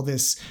with all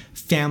this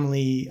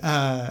family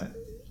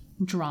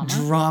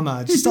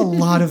drama. Just a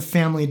lot of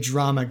family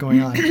drama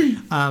going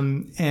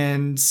on.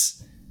 And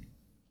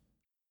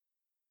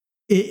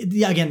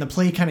again, the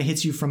play kind of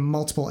hits you from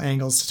multiple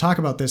angles to talk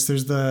about this.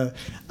 There's the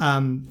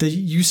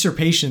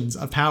usurpations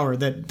of power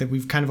that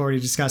we've kind of already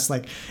discussed.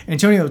 Like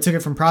Antonio took it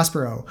from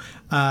Prospero.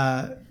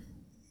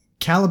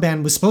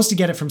 Caliban was supposed to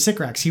get it from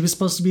Sycorax. He was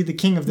supposed to be the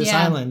king of this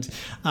island.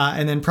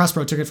 And then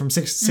Prospero took it from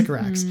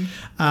Sycorax.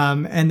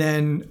 And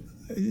then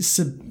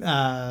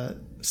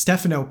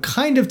Stefano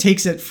kind of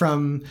takes it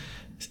from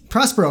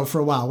Prospero for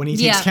a while when he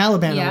takes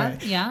Caliban away.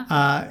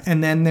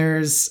 And then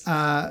there's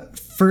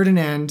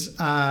Ferdinand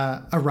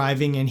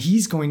arriving, and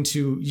he's going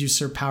to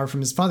usurp power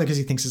from his father because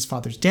he thinks his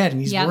father's dead,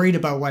 and he's worried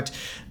about what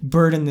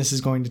burden this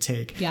is going to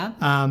take.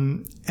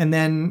 And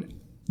then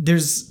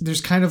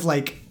there's kind of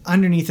like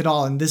underneath it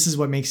all, and this is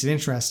what makes it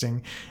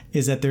interesting,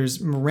 is that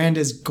there's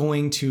Miranda's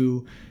going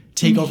to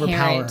take over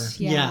power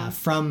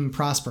from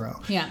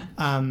Prospero.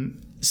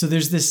 So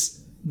there's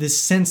this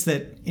sense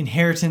that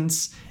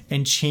inheritance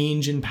and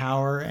change in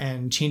power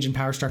and change in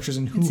power structures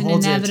and who holds it.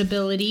 It's an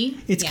inevitability.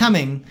 It's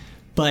coming,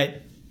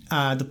 but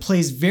the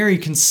play's very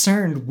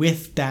concerned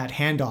with that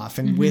handoff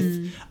and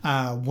with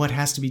what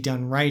has to be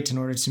done right in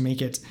order to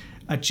make it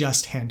a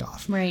just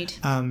handoff. Right.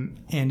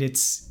 And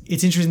it's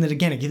interesting that,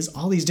 again, it gives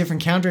all these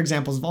different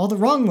counterexamples of all the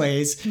wrong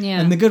ways.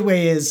 And the good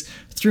way is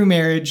through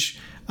marriage,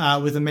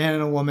 with a man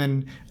and a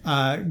woman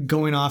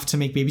going off to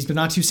make babies, but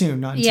not too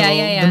soon, not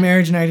until the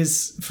marriage night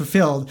is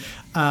fulfilled.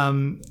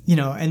 And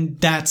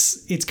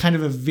it's kind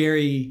of a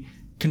very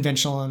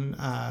conventional and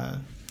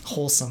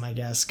wholesome, I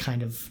guess,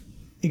 kind of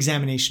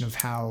examination of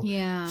how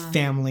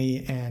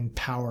family and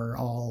power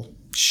all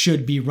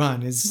should be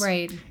run. It's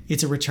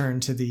a return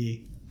to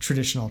the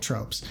traditional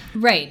tropes.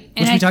 Right.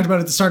 Which we talked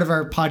about at the start of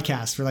our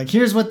podcast. We're like,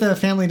 here's what the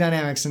family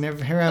dynamics and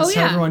how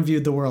everyone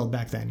viewed the world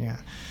back then. Yeah.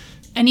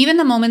 And even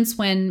the moments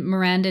when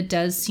Miranda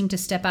does seem to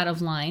step out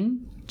of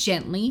line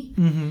gently,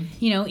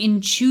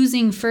 in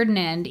choosing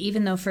Ferdinand,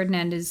 even though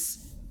Ferdinand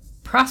is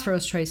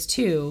Prospero's choice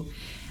too,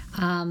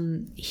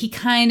 he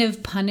kind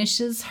of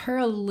punishes her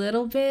a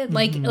little bit,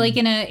 like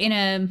in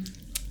a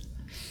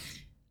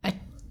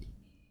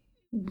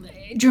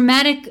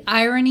dramatic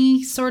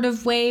irony sort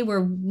of way, where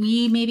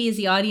we maybe as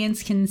the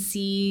audience can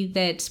see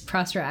that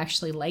Prospero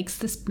actually likes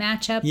this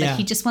matchup, but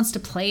he just wants to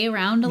play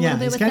around a little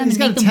bit with them and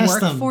make them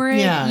work for it.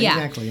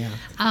 Exactly.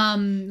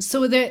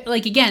 So they're,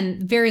 like,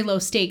 again, very low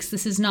stakes.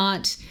 This is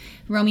not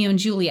Romeo and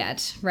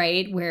Juliet,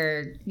 right?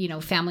 Where,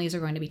 families are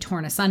going to be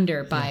torn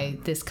asunder by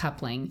this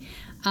coupling.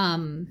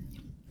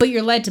 But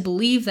you're led to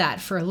believe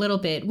that for a little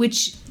bit,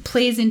 which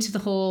plays into the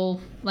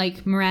whole,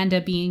 like, Miranda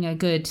being a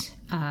good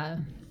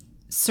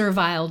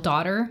servile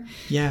daughter.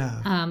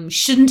 Yeah.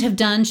 Shouldn't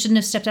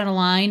have stepped out of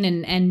line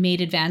and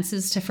made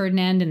advances to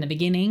Ferdinand in the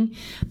beginning,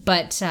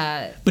 but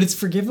it's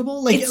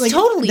forgivable. Like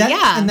totally, that,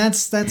 yeah. And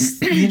that's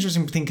the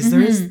interesting thing,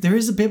 because there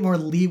is a bit more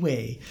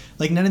leeway.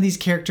 Like, none of these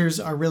characters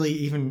are really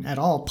even at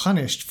all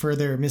punished for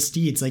their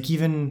misdeeds. Like,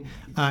 even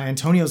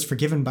Antonio's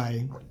forgiven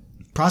by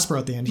Prospero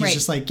at the end. He's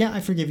just like, yeah,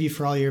 I forgive you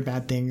for all your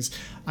bad things.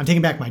 I'm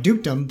taking back my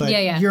dukedom, but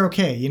you're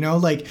okay. You know,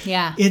 like,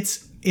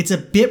 it's a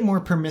bit more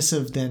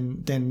permissive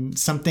than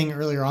something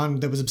earlier on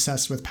that was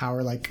obsessed with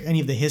power, like any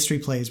of the history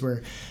plays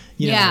where,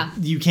 you know,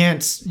 you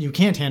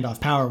can't hand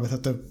off power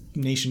without the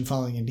nation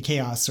falling into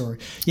chaos, or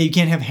you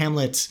can't have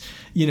Hamlet,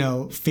 you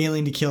know,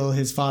 failing to kill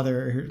his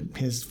father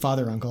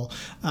uncle,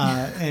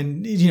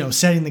 and, you know,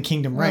 setting the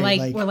kingdom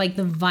right, or like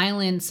the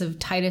violence of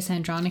Titus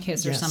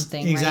Andronicus or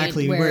something,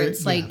 exactly, right? Where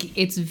it's like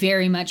it's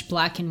very much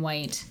black and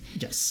white,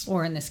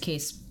 or in this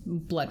case,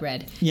 blood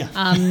red,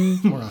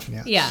 more often,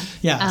 so,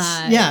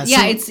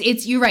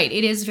 it's you're right,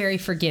 it is very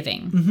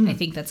forgiving. I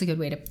think that's a good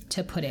way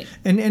to put it,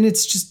 and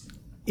it's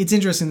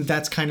interesting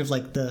that's kind of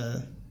like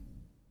the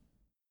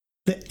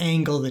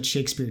angle that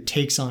Shakespeare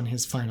takes on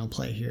his final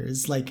play here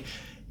is like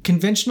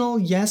conventional,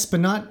 yes, but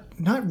not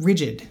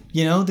rigid.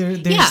 You know,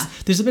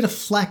 there's a bit of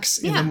flex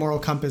in the moral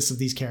compass of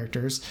these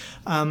characters,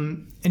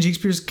 and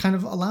Shakespeare's kind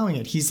of allowing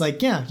it. He's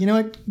like, yeah, you know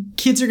what,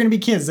 kids are going to be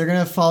kids. They're going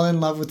to fall in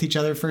love with each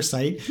other at first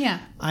sight. Yeah,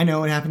 I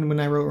know what happened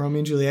when I wrote Romeo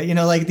and Juliet. You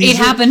know, like it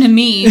happened to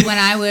me when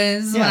I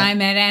was when I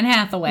met Anne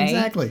Hathaway.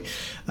 Exactly.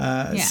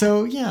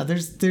 So yeah,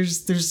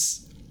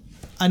 there's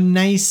a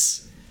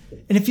nice.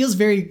 And it feels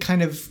very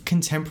kind of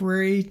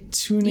contemporary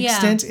to an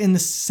extent, in the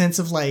sense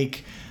of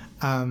like,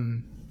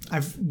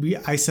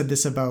 I said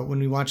this about when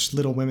we watched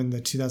Little Women, the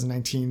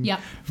 2019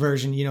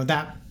 version. You know,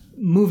 that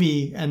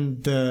movie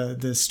and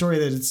the story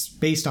that it's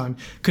based on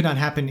could not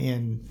happen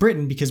in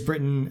Britain, because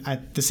Britain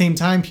at the same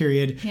time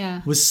period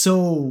was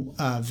so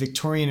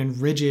Victorian and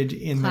rigid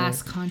in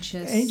class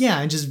conscious,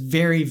 and just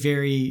very,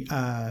 very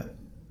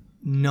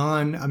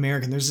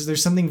non-American.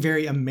 There's something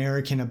very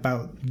American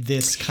about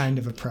this kind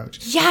of approach.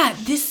 Yeah,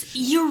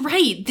 you're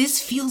right.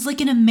 This feels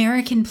like an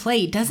American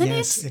play, doesn't it?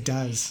 Yes, it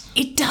does.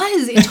 It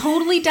does. It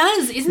totally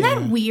does. Isn't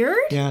that weird?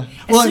 Yeah.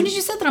 As soon as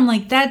you said that, I'm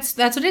like, that's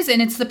what it is.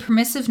 And it's the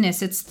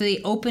permissiveness, it's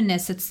the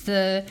openness, it's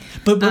the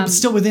but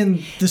still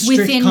within the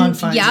strict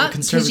confines of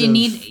conservative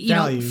values. You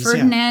know,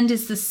 Ferdinand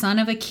is the son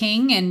of a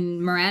king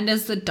and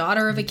Miranda's the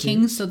daughter of a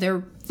king, so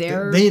they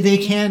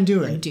can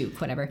do it.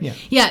 Duke, whatever. Yeah.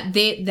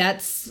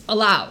 That's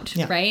allowed,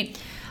 right?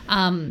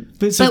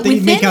 But so they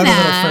make out a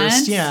little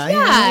first, it's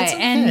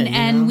okay,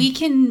 and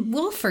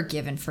we'll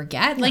forgive and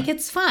forget, like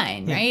it's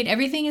fine, right?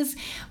 Everything is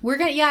we're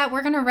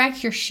gonna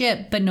wreck your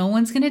ship, but no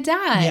one's gonna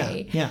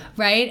die,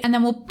 right? And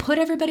then we'll put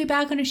everybody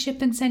back on a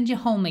ship and send you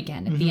home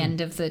again at the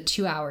end of the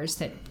 2 hours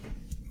that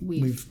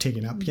we've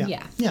taken up,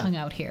 hung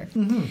out here.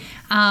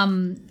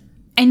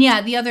 And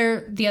the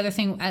other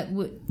thing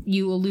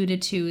you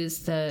alluded to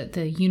is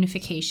the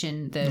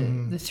unification,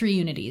 the three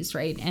unities,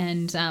 right?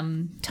 And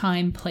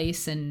time,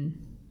 place, and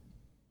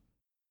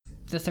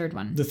the third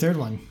one.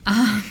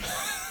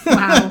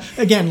 Wow.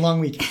 Again, long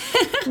week.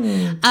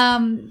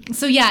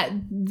 So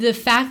the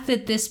fact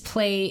that this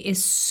play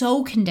is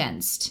so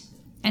condensed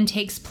and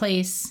takes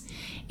place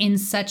in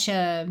such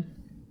a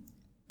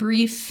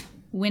brief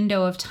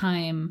window of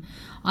time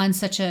on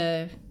such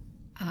a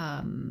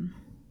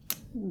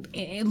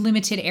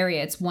limited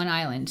area. It's one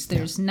island.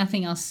 There's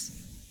nothing else.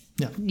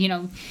 You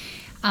know,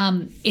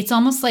 it's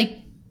almost like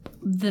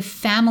the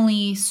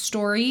family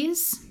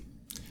stories,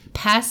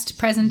 past,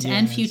 present,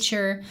 and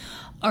future,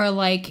 are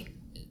like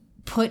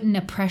put in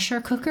a pressure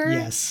cooker.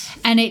 Yes.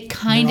 And it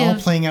kind of all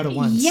playing out at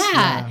once.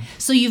 Yeah.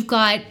 So you've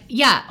got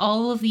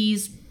all of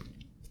these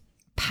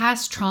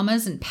past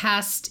traumas and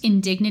past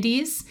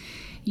indignities,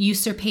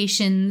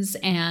 usurpations,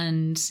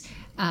 and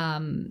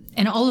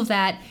all of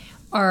that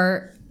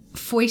are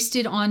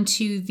foisted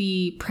onto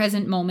the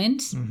present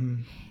moment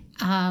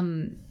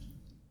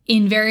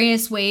in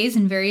various ways,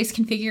 in various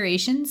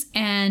configurations,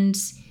 and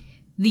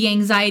the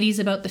anxieties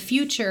about the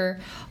future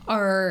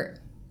are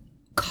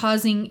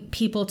causing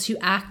people to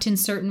act in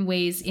certain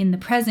ways in the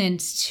present,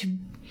 to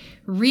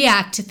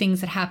react to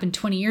things that happened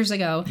 20 years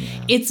ago.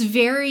 It's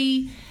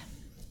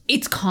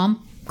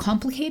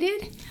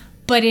complicated,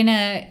 but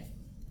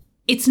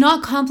it's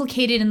not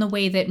complicated in the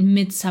way that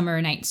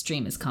Midsummer Night's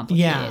Dream is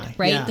complicated,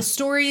 right? Yeah. The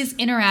stories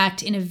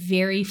interact in a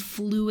very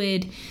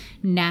fluid,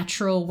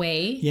 natural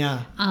way,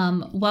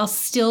 while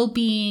still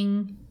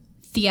being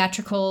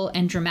theatrical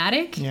and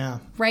dramatic,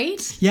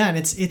 right? Yeah, and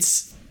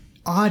it's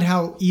odd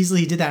how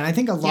easily he did that. And I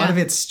think a lot of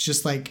it's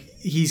just like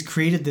he's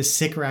created this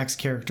Sycorax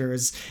character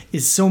is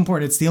so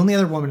important. It's the only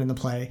other woman in the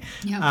play.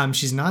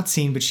 She's not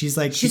seen, but she's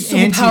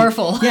so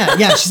powerful.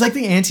 She's like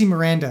the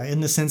anti-Miranda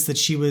in the sense that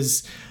she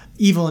was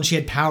evil and she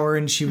had power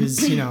and she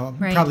was, you know,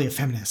 probably a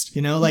feminist,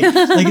 you know,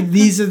 like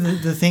these are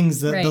the things,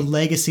 the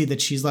legacy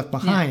that she's left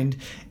behind.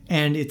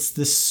 And it's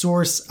the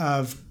source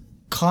of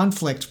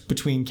conflict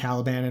between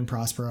Caliban and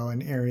Prospero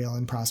and Ariel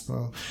and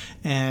Prospero.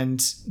 And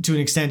to an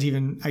extent,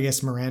 even, I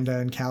guess, Miranda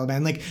and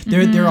Caliban, like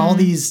there are all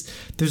these,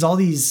 there's all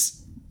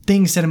these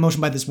thing set in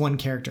motion by this one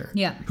character.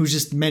 Yeah. Who's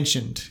just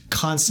mentioned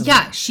constantly.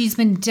 Yeah, she's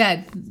been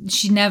dead.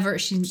 She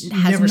has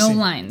no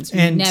lines.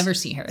 We never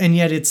see her. And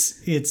yet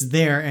it's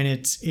there, and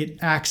it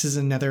acts as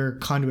another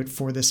conduit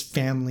for this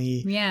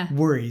family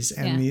worries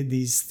and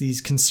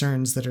these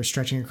concerns that are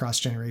stretching across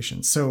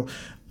generations. So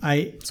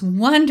it's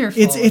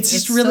wonderful. It's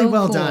just really so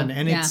well cool. done,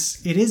 and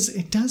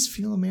it does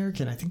feel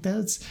American. I think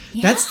that's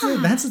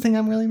the thing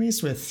I'm really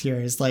amazed with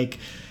here is like,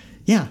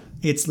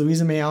 it's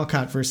Louisa May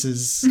Alcott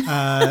versus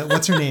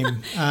what's her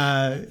name?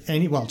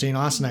 Jane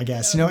Austen, I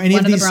guess. Any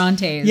One of these the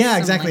Brontes. Yeah,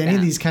 exactly. Like any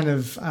that. of these kind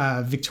of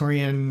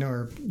Victorian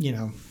or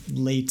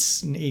late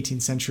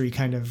 18th century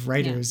kind of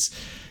writers,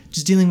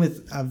 just dealing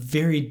with a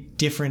very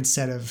different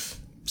set of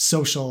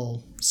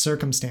social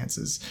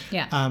circumstances.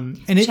 Yeah.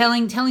 And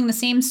telling the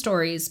same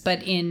stories,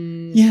 but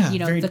in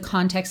the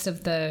context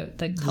of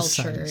the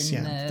culture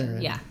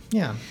and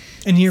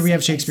And here we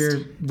have Shakespeare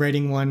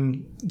writing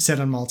one set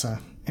on Malta.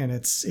 And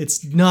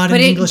it's not an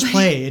English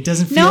play. It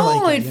doesn't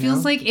feel like it.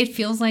 It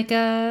feels like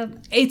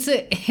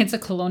it's a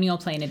colonial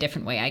play in a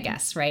different way, I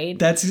guess, right?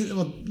 Let's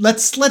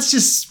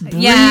just breeze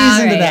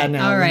into that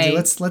now. All right.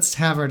 Let's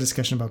have our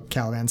discussion about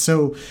Caliban.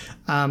 So,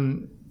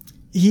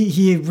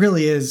 he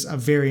really is a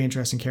very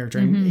interesting character,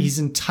 and he's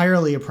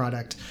entirely a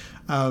product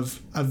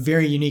of a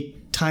very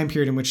unique time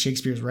period in which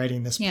Shakespeare is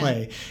writing this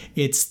play.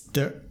 It's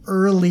the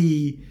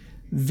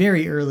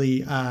very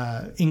early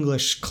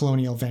English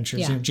colonial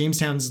ventures.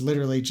 Jamestown's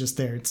literally just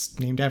there. It's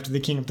named after the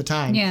king of the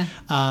time. Yeah.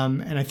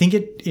 And I think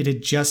they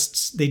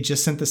just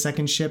sent the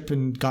second ship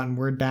and gotten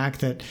word back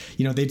that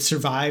they'd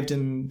survived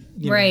and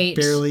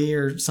barely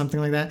or something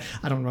like that.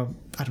 I don't know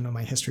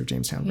my history of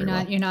Jamestown very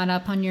well. You're not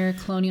up on your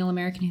colonial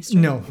American history.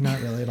 No, not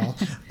really at all.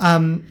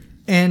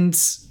 And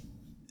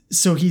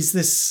so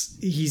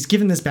he's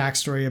given this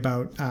backstory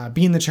about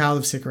being the child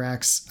of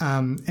Sycorax,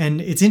 and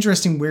it's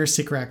interesting where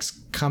Sycorax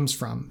comes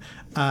from,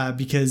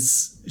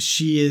 because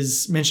she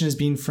is mentioned as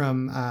being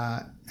from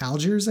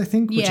Algiers, I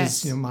think, which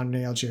is modern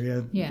day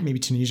Algeria, maybe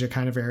Tunisia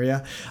kind of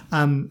area,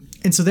 and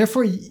so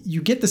therefore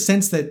you get the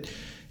sense that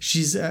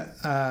she's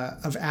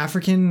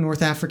of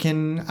North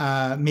African,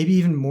 maybe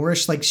even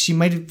Moorish. Like she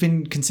might have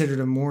been considered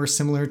a more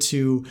similar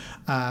to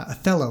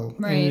Othello,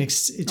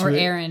 right? Or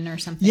Aaron or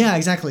something. Yeah,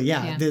 exactly.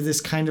 Yeah, they're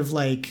this kind of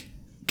like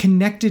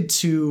connected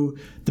to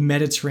the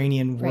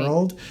Mediterranean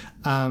world.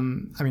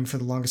 For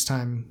the longest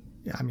time,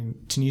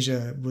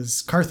 Tunisia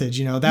was Carthage.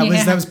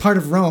 That was part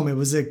of Rome. It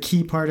was a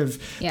key part of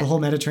the whole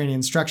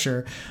Mediterranean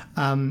structure,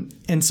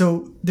 and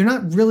so they're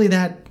not really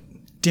that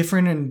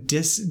different and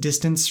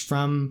distance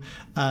from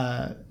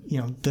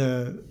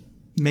the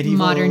medieval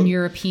modern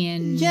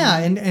European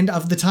and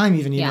of the time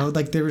even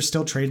like there were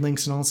still trade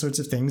links and all sorts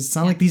of things. It's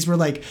not like these were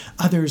like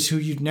others who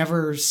you'd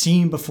never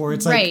seen before.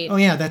 It's like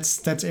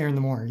that's Aaron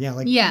the Moor.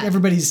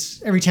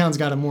 Every town's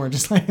got a Moor,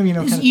 just like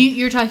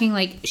you're talking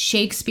like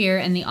Shakespeare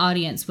and the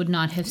audience would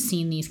not have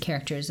seen these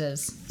characters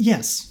as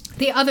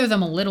they other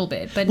them a little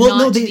bit, but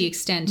to the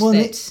extent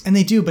that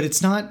they do, but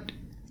it's not.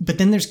 But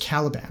then there's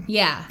Caliban.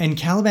 Yeah. And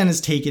Caliban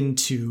is taken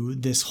to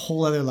this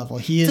whole other level.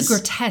 It's a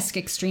grotesque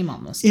extreme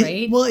almost,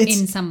 right? Well,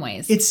 in some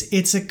ways.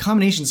 It's a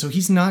combination. So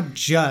he's not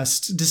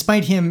just,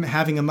 despite him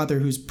having a mother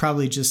who's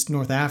probably just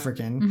North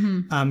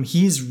African,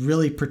 he's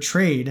really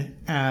portrayed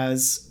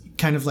as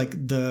kind of like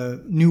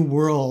the New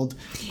World,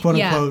 quote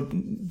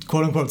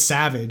unquote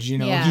savage.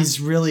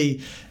 He's really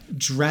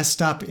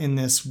dressed up in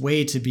this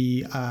way to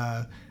be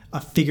a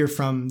figure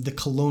from the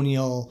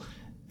colonial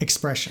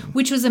expression,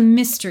 which was a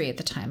mystery at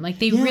the time. Like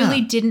they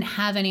really didn't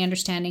have any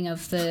understanding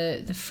of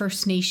the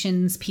First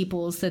Nations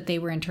peoples that they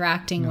were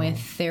interacting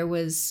with. There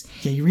was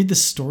you read the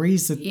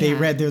stories that they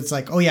read. There's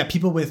like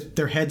people with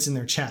their heads in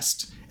their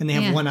chest and they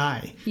have one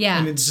eye. Yeah,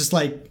 and it's just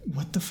like,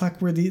 what the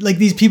fuck were these? Like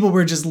these people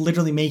were just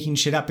literally making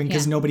shit up, and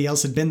because nobody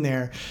else had been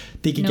there,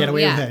 they could get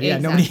away with it. Yeah,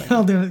 exactly.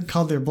 Nobody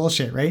called their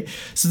bullshit, right?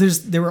 So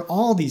there were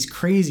all these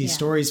crazy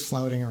stories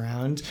floating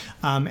around,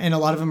 and a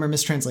lot of them are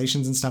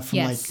mistranslations and stuff from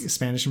like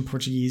Spanish and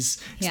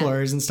Portuguese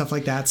explorers and stuff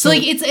like that. So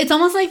like it's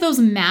almost like those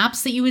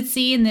maps that you would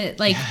see in the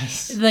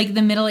like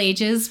the Middle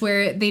Ages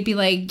where they'd be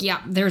like,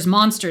 there's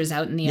monsters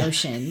out in the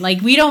ocean. Like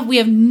we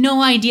have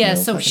no idea.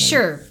 So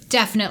sure.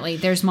 Definitely,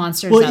 there's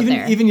monsters out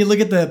there. Even you look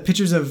at the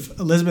pictures of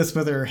Elizabeth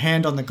with her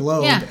hand on the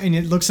globe, and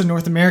it looks in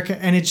North America,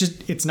 and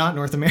it's not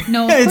North America.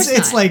 No, of course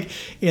it's not. like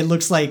it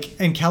looks like,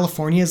 and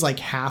California is like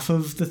half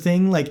of the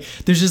thing. Like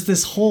there's just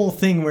this whole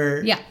thing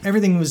where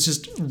everything was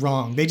just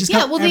wrong. They just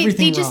got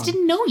everything they just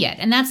didn't know yet,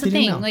 and that's the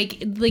thing. Like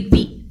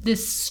the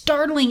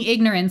startling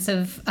ignorance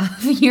of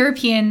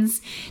Europeans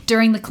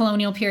during the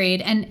colonial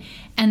period, and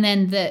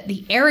then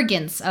the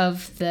arrogance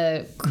of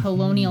the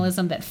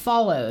colonialism that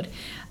followed.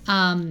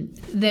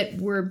 That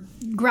we're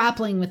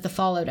grappling with the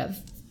fallout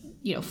of,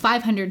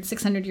 500,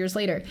 600 years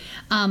later.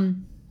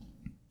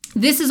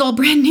 This is all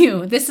brand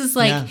new. This is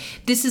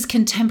this is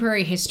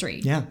contemporary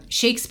history. Yeah.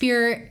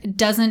 Shakespeare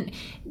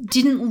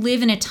didn't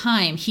live in a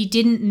time. He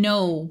didn't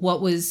know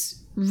what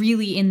was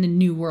really in the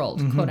new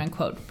world, quote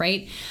unquote,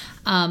 right?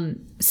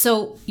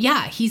 So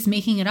yeah, he's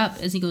making it up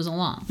as he goes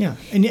along. Yeah,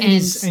 and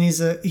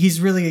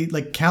he's really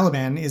like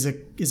Caliban is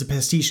a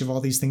pastiche of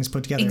all these things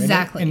put together.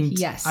 Exactly. And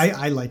yes,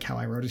 I like how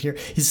I wrote it here.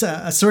 He's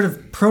a sort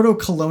of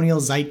proto-colonial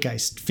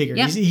zeitgeist figure.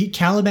 Yep.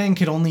 Caliban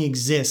could only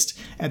exist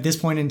at this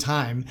point in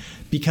time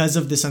because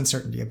of this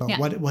uncertainty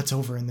about what's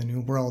over in the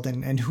new world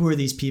and who are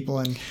these people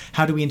and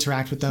how do we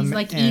interact with them. He's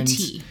like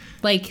E.T.,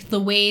 like the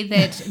way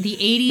that the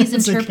 80s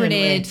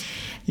interpreted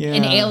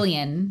an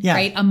alien,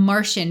 right? A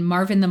Martian,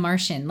 Marvin the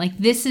Martian. Like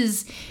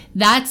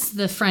that's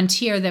the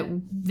frontier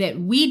that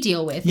we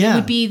deal with. It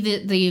would be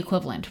the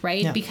equivalent,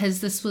 right? Yeah. Because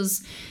this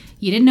was,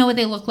 you didn't know what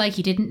they looked like.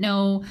 You didn't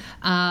know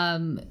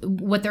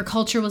what their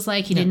culture was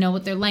like. You didn't know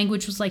what their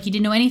language was like. You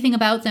didn't know anything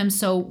about them.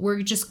 So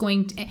we're just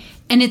going to,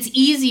 and it's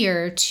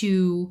easier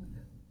to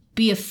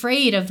be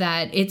afraid of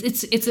that.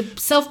 It's a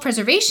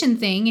self-preservation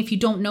thing. If you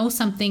don't know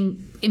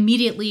something,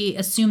 immediately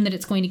assume that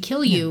it's going to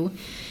kill you.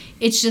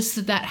 It's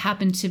just that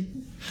happened to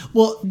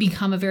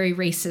become a very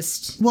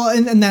racist. Well,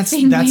 and that's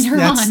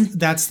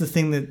the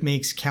thing that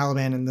makes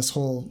Caliban and this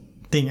whole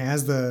thing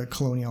as the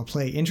colonial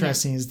play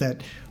interesting is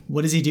that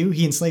what does he do?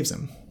 He enslaves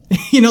him.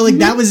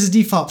 That was his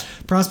default.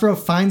 Prospero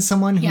finds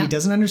someone who he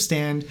doesn't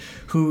understand,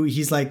 who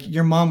he's like,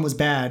 your mom was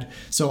bad,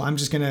 so I'm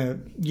just gonna,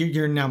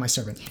 you're now my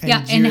servant.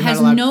 And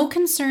has no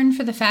concern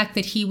for the fact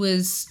that he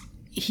was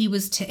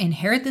to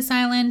inherit this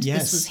island.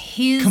 Yes. This was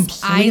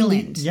his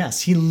island.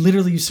 Yes, he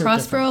literally usurped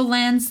Prospero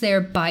lands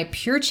there by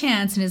pure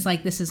chance and is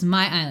like, this is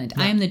my island.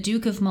 I am the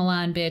Duke of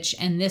Milan, bitch,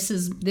 and this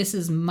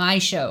is my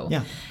show.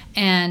 Yeah.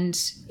 And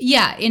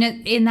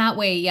in that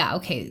way,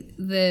 okay,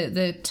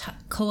 the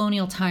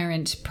colonial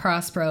tyrant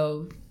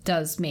Prospero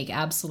does make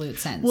absolute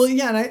sense. Well,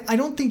 yeah, and I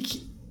don't think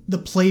the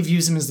play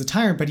views him as the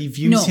tyrant, but he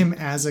views him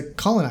as a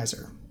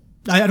colonizer.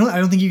 I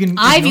don't think you can.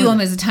 I view him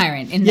as a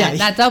tyrant.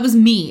 That was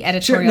me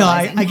editorializing. Sure, no,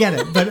 I get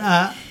it,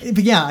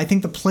 but yeah, I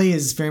think the play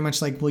is very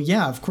much like, well,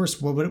 yeah, of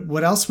course.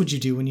 What else would you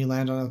do when you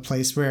land on a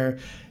place where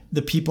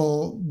the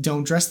people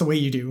don't dress the way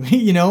you do, and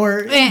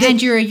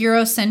you're a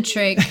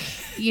Eurocentric,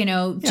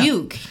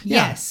 Duke.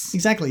 Yeah, yes,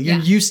 exactly. You're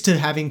used to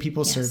having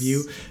people serve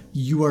you.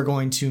 You are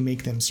going to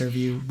make them serve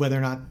you, whether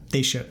or not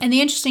they should. And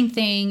the interesting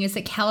thing is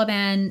that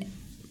Caliban,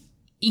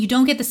 you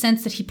don't get the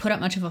sense that he put up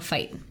much of a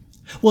fight.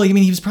 Well,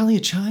 he was probably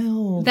a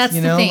child. That's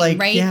the thing,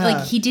 right? Yeah.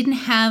 Like, he didn't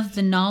have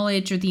the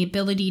knowledge or the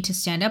ability to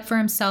stand up for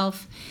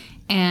himself.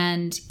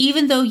 And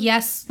even though,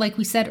 yes, like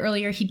we said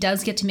earlier, he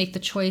does get to make the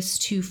choice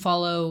to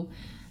follow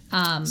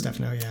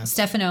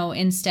Stefano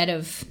instead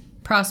of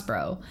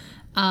Prospero,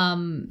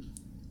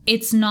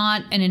 it's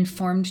not an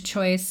informed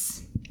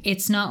choice.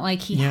 It's not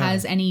like he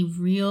has any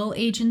real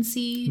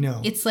agency.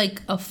 No. It's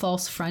like a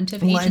false front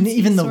of agency, and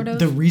even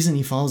the reason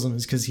he follows him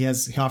is because he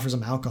offers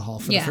him alcohol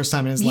for the first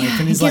time in his life.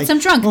 And he's like, him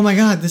drunk. Oh my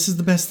God, this is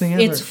the best thing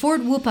ever. It's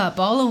Fort Whoop Up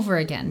all over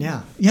again.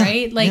 Yeah.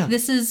 Right? Like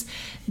this is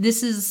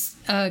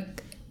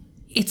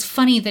it's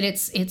funny that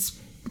it's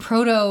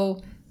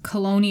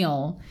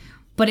proto-colonial,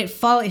 but it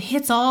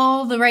hits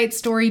all the right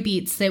story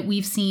beats that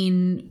we've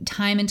seen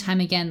time and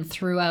time again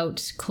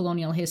throughout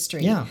colonial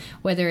history. Yeah.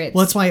 Whether it's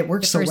that's why it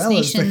works so well.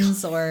 First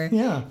Nations or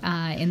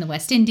in the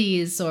West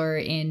Indies or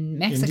in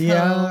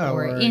Mexico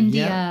or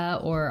India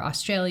or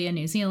Australia,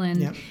 New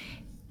Zealand,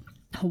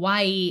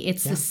 Hawaii.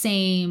 It's the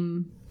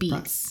same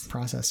beats.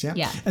 Process,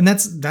 yeah. And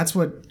that's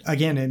what,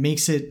 again, it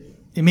makes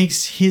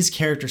his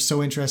character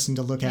so interesting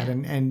to look at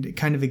and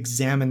kind of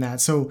examine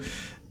that. So,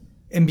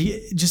 and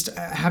just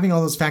having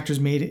all those factors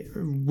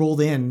rolled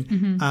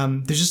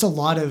in, there's just a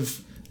lot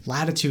of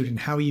latitude in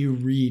how you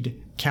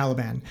read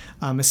Caliban,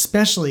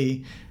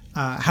 especially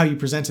how you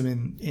present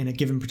him in a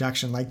given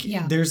production. Like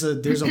there's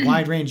a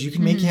wide range. You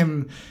can make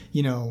him,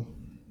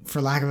 for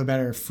lack of a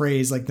better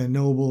phrase, like the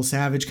noble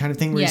savage kind of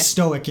thing, where he's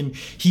stoic and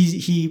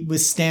he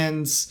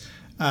withstands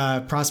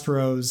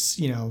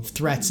Prospero's,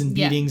 threats and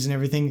beatings and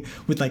everything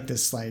with like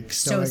this like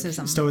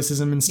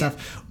stoicism and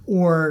stuff,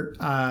 or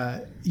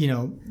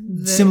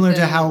similar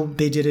to how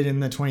they did it in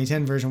the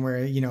 2010 version,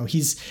 where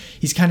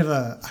he's kind of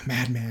a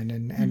madman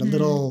and a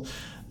little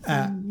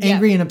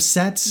angry and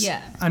upset,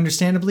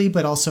 understandably,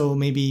 but also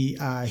maybe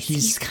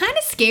he's kind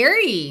of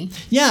scary.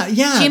 Yeah.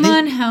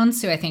 Jimon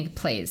Hounsou, I think,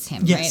 plays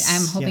him, right?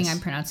 I'm hoping I'm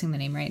pronouncing the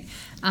name right.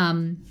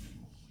 And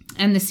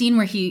the scene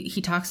where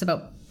he talks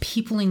about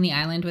peopling the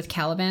island with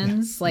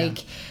Calibans,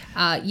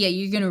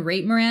 you're gonna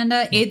rape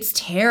Miranda. It's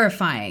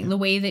terrifying the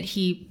way that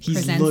he's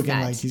presents looking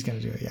that. Like he's gonna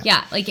do it.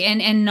 Yeah, like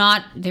and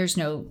not, there's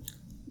no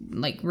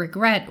like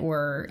regret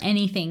or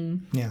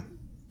anything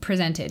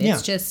presented.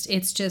 It's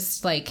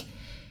just like,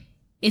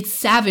 it's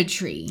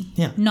savagery.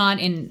 Yeah. Not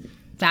in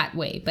that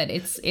way, but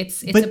it's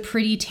a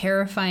pretty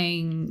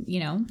terrifying,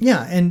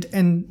 Yeah,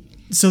 and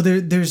so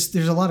there's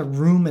a lot of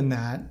room in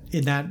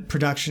that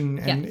production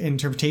and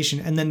interpretation,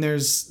 and then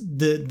there's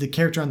the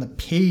character on the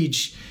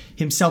page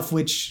himself,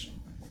 which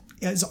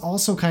is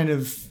also kind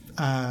of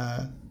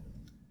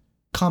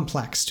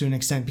complex to an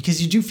extent,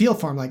 because you do feel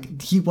for him,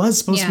 like he was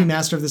supposed to be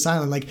master of this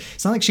island. Like,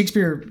 it's not like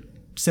Shakespeare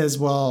says,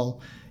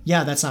 well,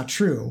 yeah, that's not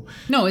true.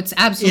 No, it's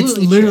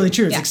absolutely it's literally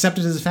true. It's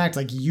accepted as a fact.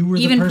 Like, you were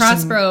even the person.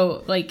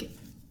 Prospero, like,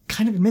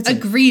 kind of admits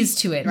agrees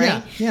to it,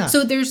 right? Yeah.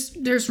 So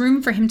there's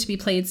room for him to be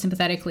played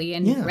sympathetically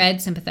and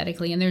read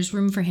sympathetically, and there's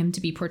room for him to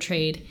be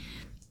portrayed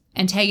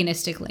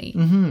antagonistically,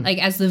 like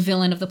as the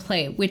villain of the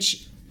play,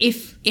 which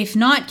if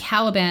not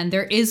Caliban,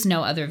 there is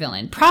no other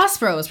villain.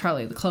 Prospero is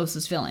probably the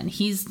closest villain.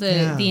 He's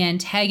the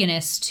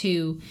antagonist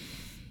to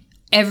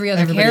every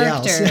other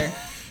character,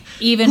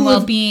 even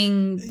while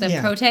being the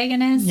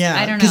protagonist. Yeah,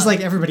 I don't know. Because like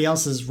everybody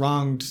else is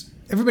wronged.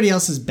 Everybody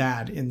else is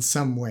bad in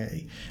some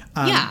way.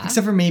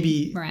 Except for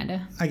maybe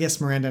Miranda. I guess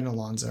Miranda and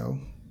Alonso.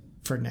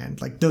 Ferdinand,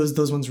 like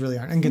those ones really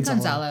aren't, and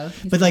Gonzalo.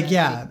 But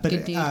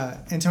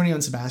Antonio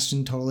and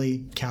Sebastian,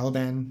 totally.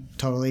 Caliban,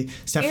 totally.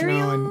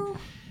 Stefano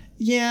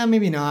and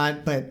maybe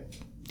not, but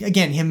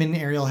again, him and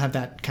Ariel have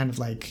that kind of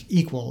like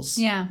equals,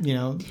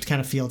 kind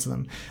of feel to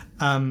them.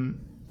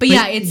 But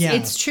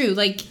it's true.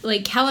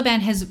 Like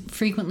Caliban has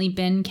frequently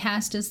been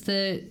cast as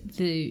the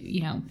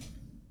villain,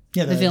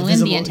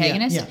 the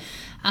antagonist.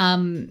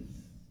 And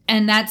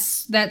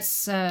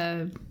that's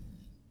I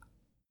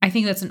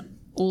think that's an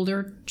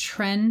older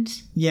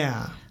trend.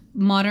 Yeah.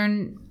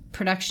 Modern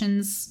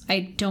productions,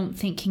 I don't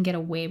think, can get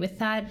away with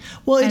that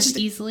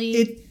easily.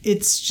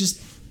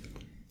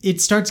 It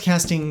starts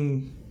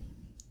casting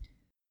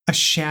a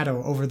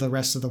shadow over the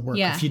rest of the work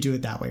if you do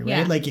it that way, right?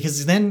 Yeah. Like,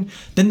 because then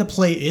the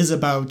play is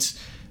about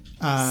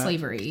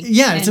slavery.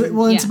 Yeah,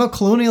 it's about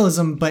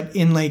colonialism, but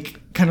in like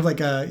kind of like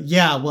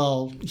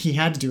he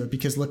had to do it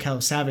because look how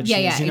savage he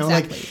is. You know,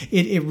 exactly. Like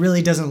it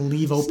really doesn't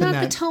leave open It's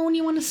not the tone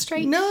you want to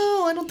strike.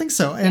 No, I don't think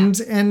so. And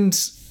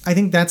I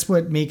think that's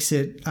what makes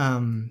it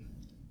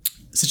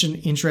such an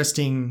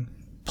interesting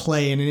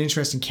play and an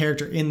interesting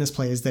character in this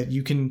play is that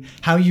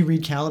how you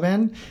read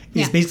Caliban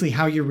is basically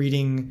how you're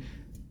reading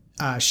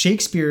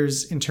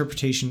Shakespeare's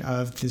interpretation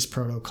of this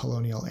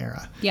proto-colonial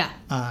era. Yeah.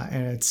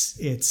 And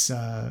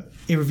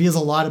it reveals a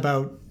lot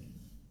about,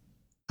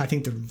 I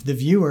think, the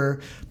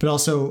viewer, but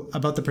also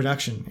about the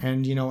production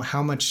and,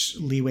 how much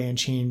leeway and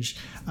change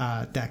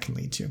that can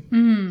lead to.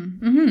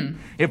 Mm-hmm. Mm-hmm.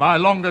 If I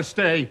longer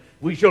stay,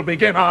 we shall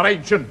begin our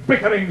ancient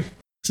bickerings.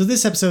 So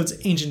this episode's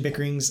Ancient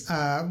Bickerings,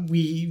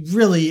 we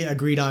really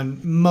agreed on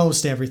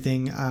most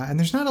everything, and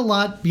there's not a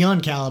lot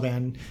beyond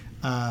Caliban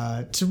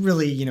to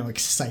really,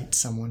 excite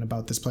someone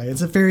about this play.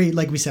 It's a very,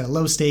 like we said, a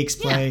low stakes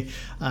play.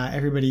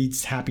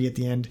 Everybody's happy at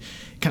the end.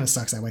 Kind of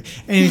sucks that way.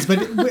 Anyways,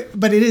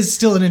 but it is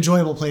still an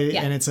enjoyable play,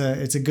 and it's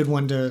a good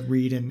one to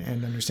read and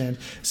understand.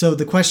 So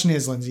the question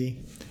is, Lindsay,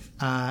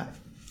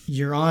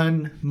 you're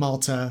on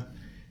Malta.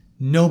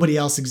 Nobody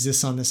else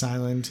exists on this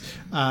island,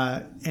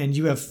 and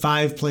you have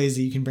 5 plays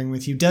that you can bring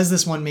with you. Does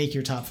this one make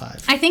your top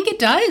 5? I think it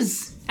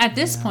does at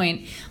this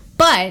point.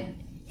 But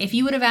if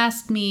you would have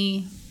asked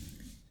me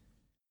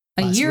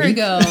a year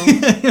ago,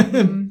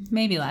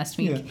 maybe last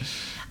week,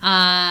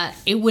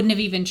 it wouldn't have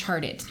even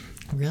charted.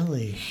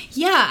 Really?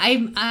 Yeah,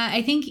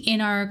 I think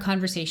in our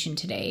conversation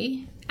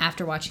today,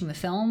 after watching the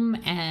film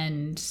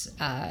and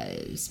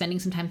spending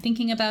some time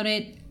thinking about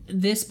it,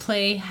 this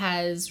play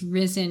has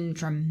risen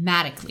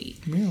dramatically.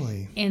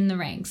 Really? In the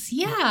ranks.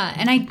 Yeah,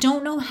 and I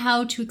don't know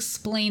how to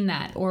explain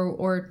that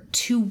or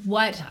to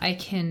what I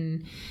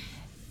can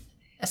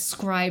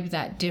ascribe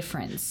that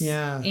difference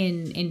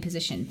in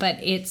position. But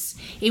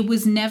it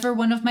was never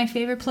one of my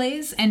favorite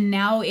plays, and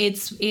now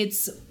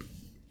it's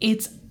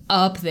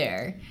up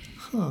there.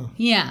 Huh.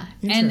 Yeah.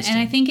 And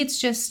I think it's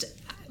just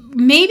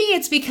maybe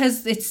it's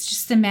because it's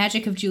just the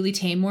magic of Julie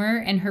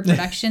Taymor and her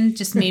production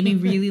just made me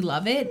really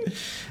love it.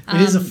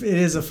 It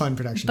is a fun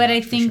production. But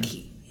I think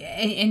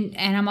and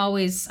I'm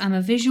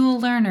a visual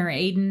learner,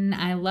 Aiden.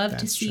 I love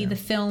to see the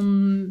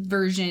film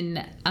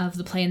version of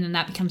the play, and then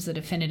that becomes the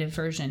definitive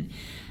version.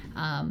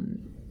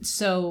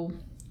 So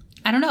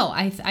I don't know.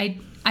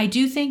 I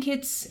do think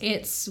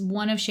it's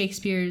one of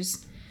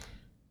Shakespeare's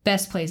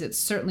best plays. It's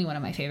certainly one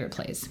of my favorite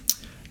plays.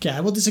 Okay,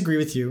 I will disagree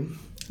with you.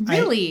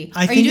 Really?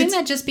 Are you doing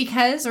that just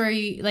because, or are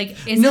you like?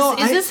 Is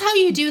this how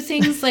you do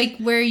things? Like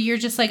where you're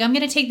just like, I'm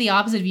going to take the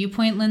opposite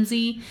viewpoint,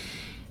 Lindsay,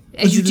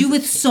 as you do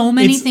with so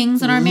many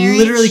things in our marriage.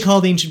 Literally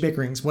called Ancient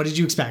Bickerings. What did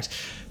you expect?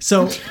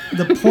 So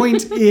the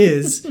point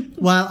is,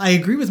 while I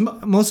agree with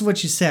most of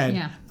what you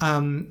said,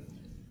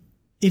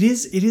 it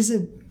is a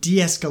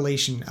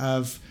de-escalation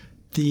of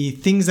the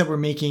things that were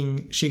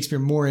making Shakespeare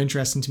more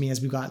interesting to me as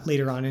we got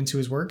later on into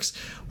his works,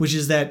 which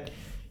is that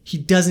he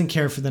doesn't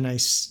care for the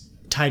nice,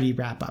 tidy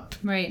wrap up.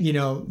 Right.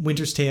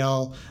 Winter's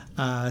Tale,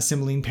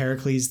 Cymbeline,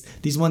 Pericles,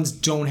 these ones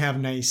don't have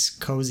nice,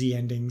 cozy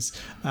endings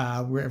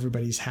where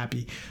everybody's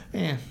happy.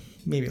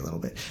 Maybe a little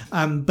bit.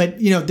 But,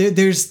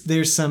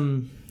 there's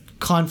some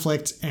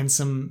conflict and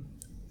some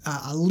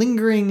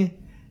lingering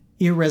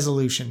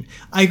irresolution.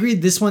 I agree.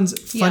 This one's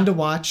fun to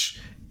watch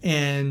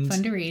and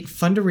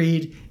fun to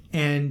read.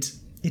 And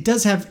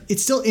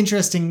it's still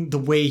interesting the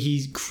way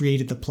he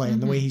created the play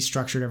and the way he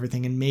structured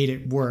everything and made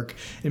it work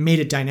and made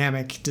it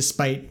dynamic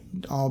despite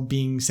all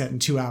being set in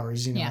 2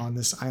 hours, on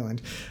this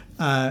island.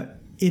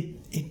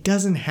 It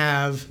doesn't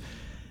have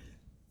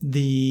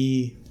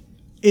the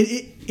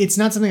it's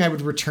not something I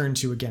would return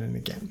to again and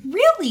again.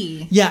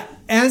 Really? Yeah,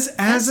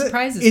 that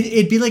surprises me.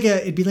 It'd be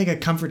like a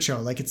comfort show.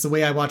 Like it's the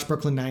way I watch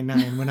Brooklyn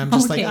Nine-Nine when I'm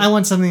just like I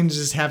want something to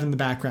just have in the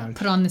background.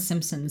 Put on The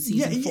Simpsons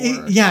season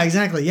 4. Yeah,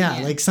 exactly. Yeah,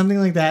 like something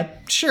like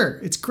that. Sure,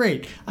 it's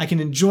great. I can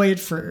enjoy it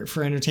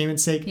for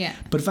entertainment's sake. Yeah.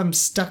 But if I'm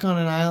stuck on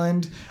an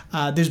island,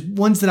 there's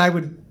ones that I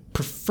would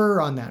prefer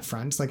on that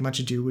front. Like Much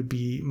Ado would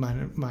be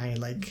my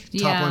like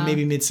top one.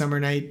 Maybe Midsummer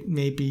Night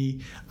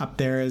maybe up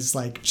there as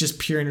like just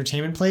pure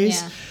entertainment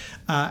plays. Yeah.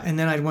 And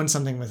then I'd want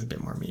something with a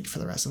bit more meat for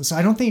the rest of them. So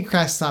I don't think it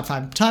cracks top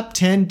 5. Top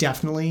 10,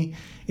 definitely.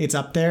 It's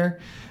up there.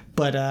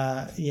 But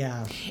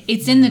yeah.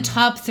 It's in the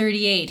top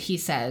 38, he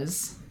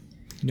says.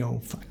 No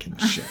fucking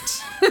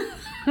shit.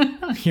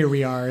 Here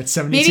we are at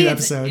 72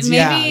 episodes.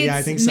 Yeah,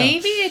 I think so.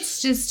 Maybe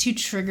it's just too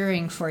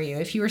triggering for you.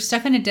 If you were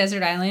stuck on a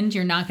desert island,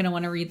 you're not going to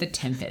want to read The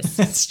Tempest.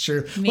 That's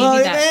true. Maybe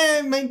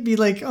it might be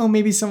like,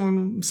 maybe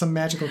some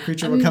magical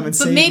creature will come and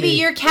save me. But maybe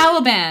you're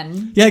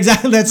Caliban. Yeah,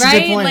 exactly. That's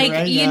right? a good point, like,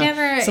 right? You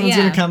never... Someone's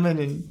going to come in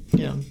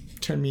and,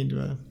 turn me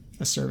into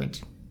a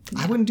servant.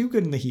 Yeah. I wouldn't do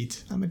good in the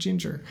heat. I'm a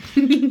ginger.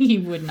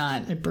 You would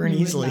not. I burn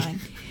easily.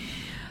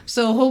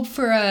 So hope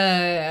for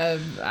I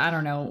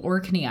don't know,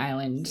 Orkney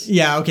Island.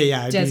 Yeah, okay,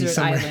 yeah. Desert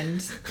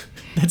island.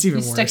 That's even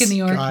worse. Stuck in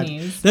the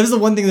Orkneys. God. That was the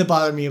one thing that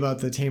bothered me about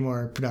the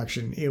Tamor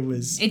production.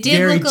 It did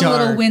very look dark.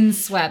 A little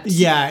windswept.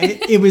 Yeah,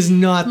 it was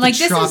not like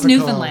the tropical. This is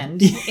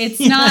Newfoundland.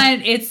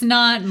 It's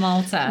not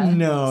Malta.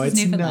 No,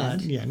 it's not.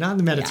 Yeah, not in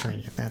the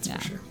Mediterranean, that's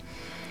for sure.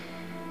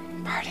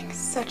 Parting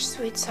such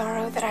sweet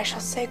sorrow that I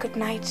shall say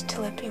goodnight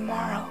till it be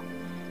morrow.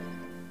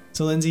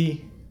 So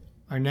Lindsay,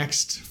 our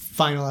next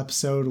final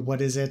episode,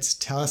 what is it?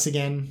 Tell us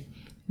again.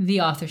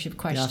 The authorship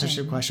question. The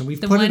authorship question. We've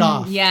put it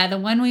off. Yeah, the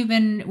one we've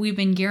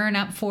been gearing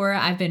up for.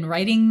 I've been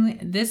writing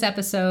this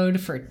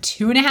episode for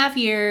 2.5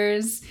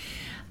 years.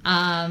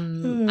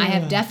 I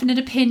have definite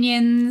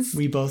opinions.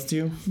 We both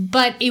do.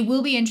 But it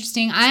will be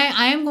interesting.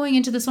 I am going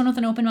into this one with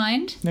an open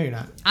mind. No, you're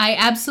not. I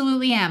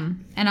absolutely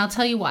am. And I'll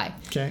tell you why.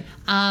 Okay.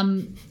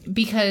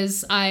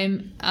 Because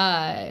I'm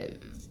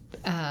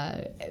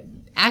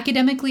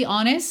academically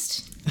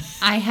honest.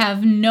 I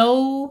have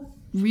no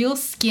real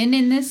skin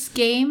in this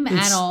game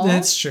at all.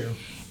 That's true.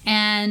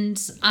 And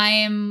I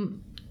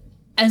am,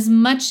 as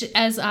much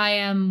as I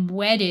am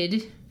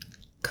wedded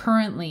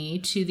currently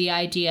to the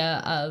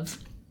idea of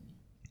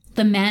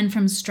the man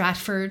from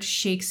Stratford,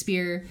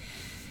 Shakespeare,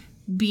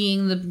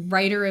 being the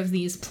writer of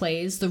these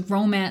plays, the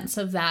romance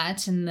of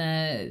that, and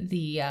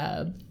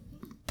the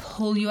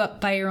pull you up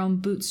by your own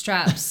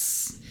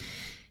bootstraps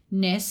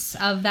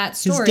of that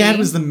story. His dad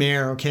was the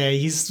mayor, okay?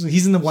 He's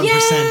in the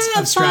 1%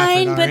 of Stratford,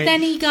 fine, all but right?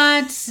 then he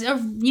got,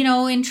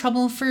 in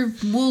trouble for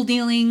wool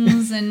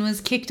dealings and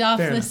was kicked off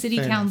the city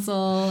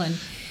council.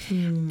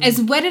 And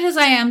as wedded as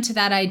I am to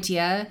that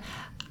idea,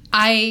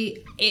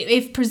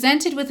 if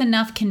presented with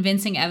enough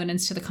convincing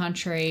evidence to the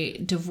contrary,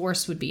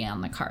 divorce would be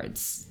on the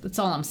cards. That's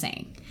all I'm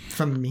saying.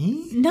 From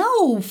me?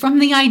 No, from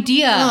the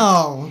idea.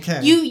 Oh,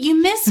 okay.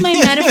 You miss my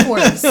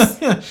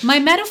metaphors. My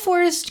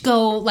metaphors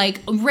go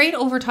like right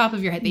over top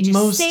of your head. They just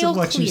Most sail of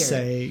what clear. you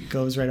say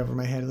goes right over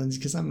my head, Lindsay,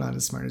 because I'm not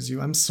as smart as you.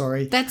 I'm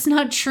sorry. That's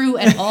not true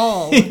at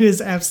all. It is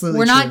absolutely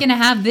We're true. not going to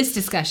have this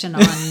discussion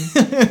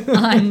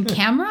on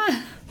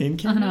camera? In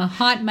camera? On a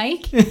hot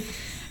mic?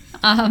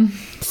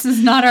 This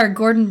is not our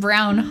Gordon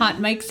Brown hot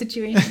mic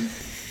situation.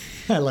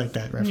 I like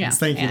that reference. Yeah,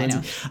 Thank you, Lindsay.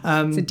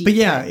 It's but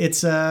yeah,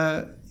 it's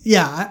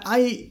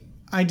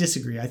I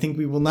disagree. I think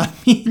we will not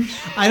be.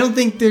 I don't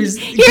think there's.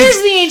 Here's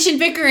the ancient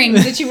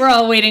bickerings that you were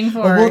all waiting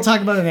for. Well, we'll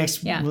talk about it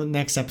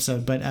next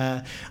episode. But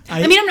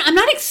I'm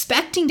not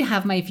expecting to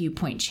have my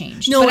viewpoint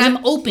changed. No, but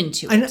I'm open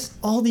to it.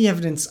 All the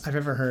evidence I've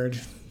ever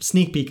heard,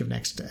 sneak peek of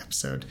next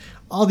episode.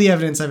 All the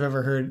evidence I've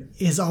ever heard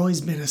has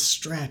always been a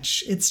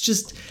stretch. It's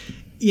just,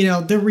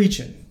 they're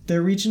reaching.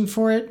 They're reaching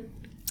for it.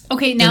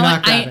 Okay,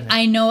 now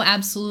I know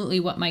absolutely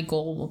what my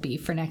goal will be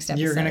for next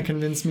episode. You're gonna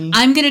convince me?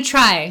 I'm gonna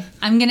try.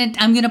 I'm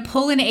gonna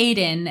pull an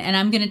Aiden, and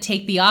I'm gonna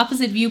take the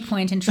opposite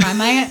viewpoint and try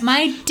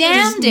my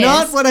damnedest.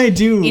 Not what I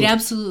do. It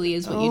absolutely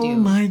is what you do. Oh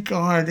my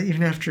god!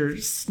 Even after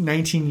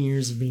 19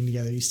 years of being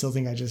together, you still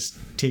think I just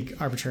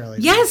take arbitrarily?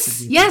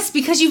 Yes,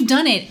 because you've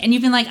done it, and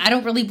you've been like, I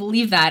don't really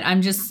believe that.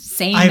 I'm just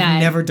saying I've that.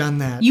 I've never done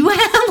that. You have.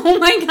 Oh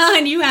my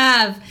god, you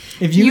have.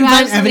 If you can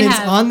find evidence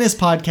on this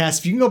podcast,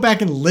 if you can go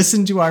back and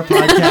listen to our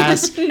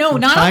podcast. No,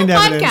 not on the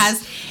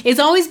podcast. It's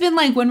always been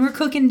like when we're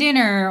cooking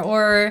dinner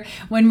or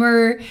when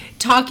we're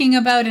talking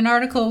about an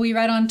article we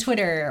read on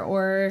Twitter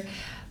or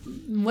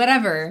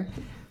whatever.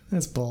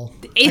 That's bull.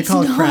 It's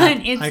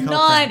not.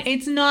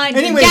 It's not.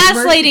 Anyways,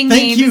 gaslighting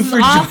me. This is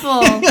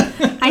awful.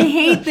 I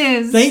hate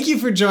this. Thank you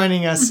for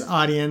joining us,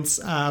 audience.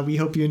 We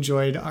hope you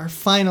enjoyed our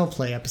final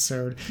play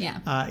episode. Yeah.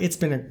 It's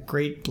been a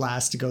great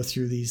blast to go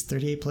through these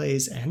 38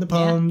 plays and the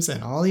poems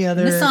and all the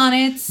other... The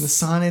sonnets. The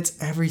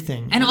sonnets,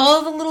 everything. And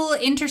all the little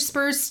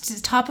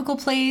interspersed topical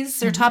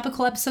plays or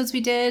topical episodes we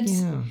did.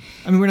 Yeah.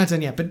 I mean, we're not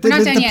done yet, but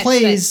the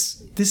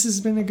plays... this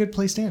has been a good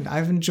place to end.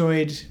 I've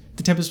enjoyed.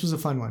 The Tempest was a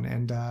fun one,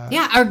 and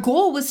our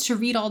goal was to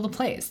read all the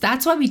plays.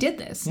 That's why we did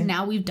this. Yeah.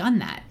 Now we've done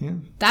that. Yeah.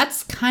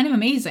 That's kind of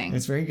amazing.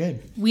 It's very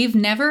good. We've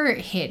never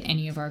hit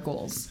any of our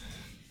goals.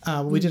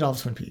 We did all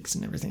of Twin Peaks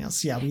and everything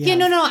else. Yeah, but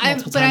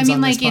I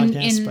mean, like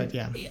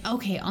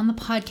okay, on the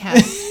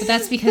podcast, but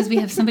that's because we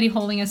have somebody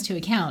holding us to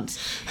account.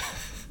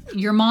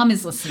 Your mom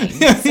is listening,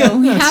 so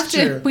we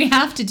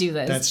have to do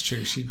this. That's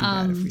true. She'd be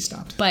mad if we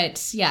stopped.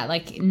 But yeah,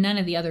 like none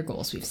of the other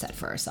goals we've set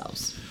for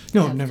ourselves.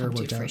 No, never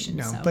worked out.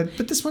 No, so.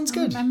 but this one's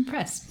good. I'm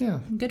impressed. Yeah,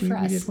 good for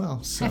us. We did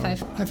well. So, high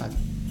five. High five.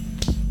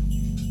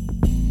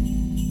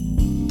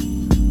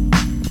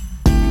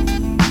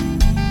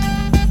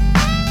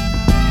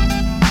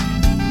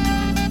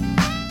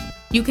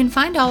 You can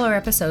find all our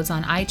episodes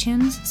on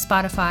iTunes,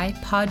 Spotify,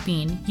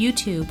 Podbean,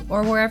 YouTube,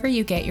 or wherever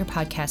you get your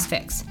podcast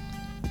fix.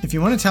 If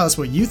you want to tell us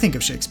what you think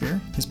of Shakespeare,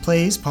 his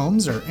plays,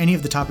 poems, or any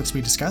of the topics we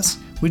discuss,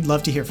 we'd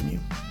love to hear from you.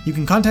 You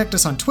can contact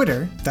us on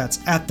Twitter, that's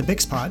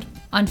 @TheBixPod,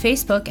 on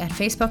Facebook at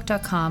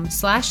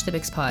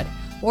facebook.com/TheBixPod,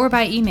 or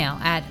by email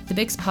at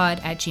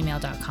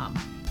thebixpod@gmail.com.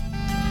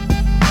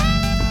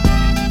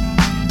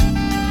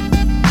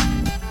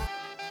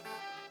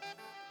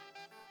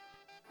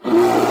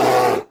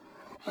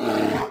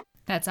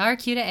 That's our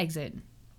cue to exit.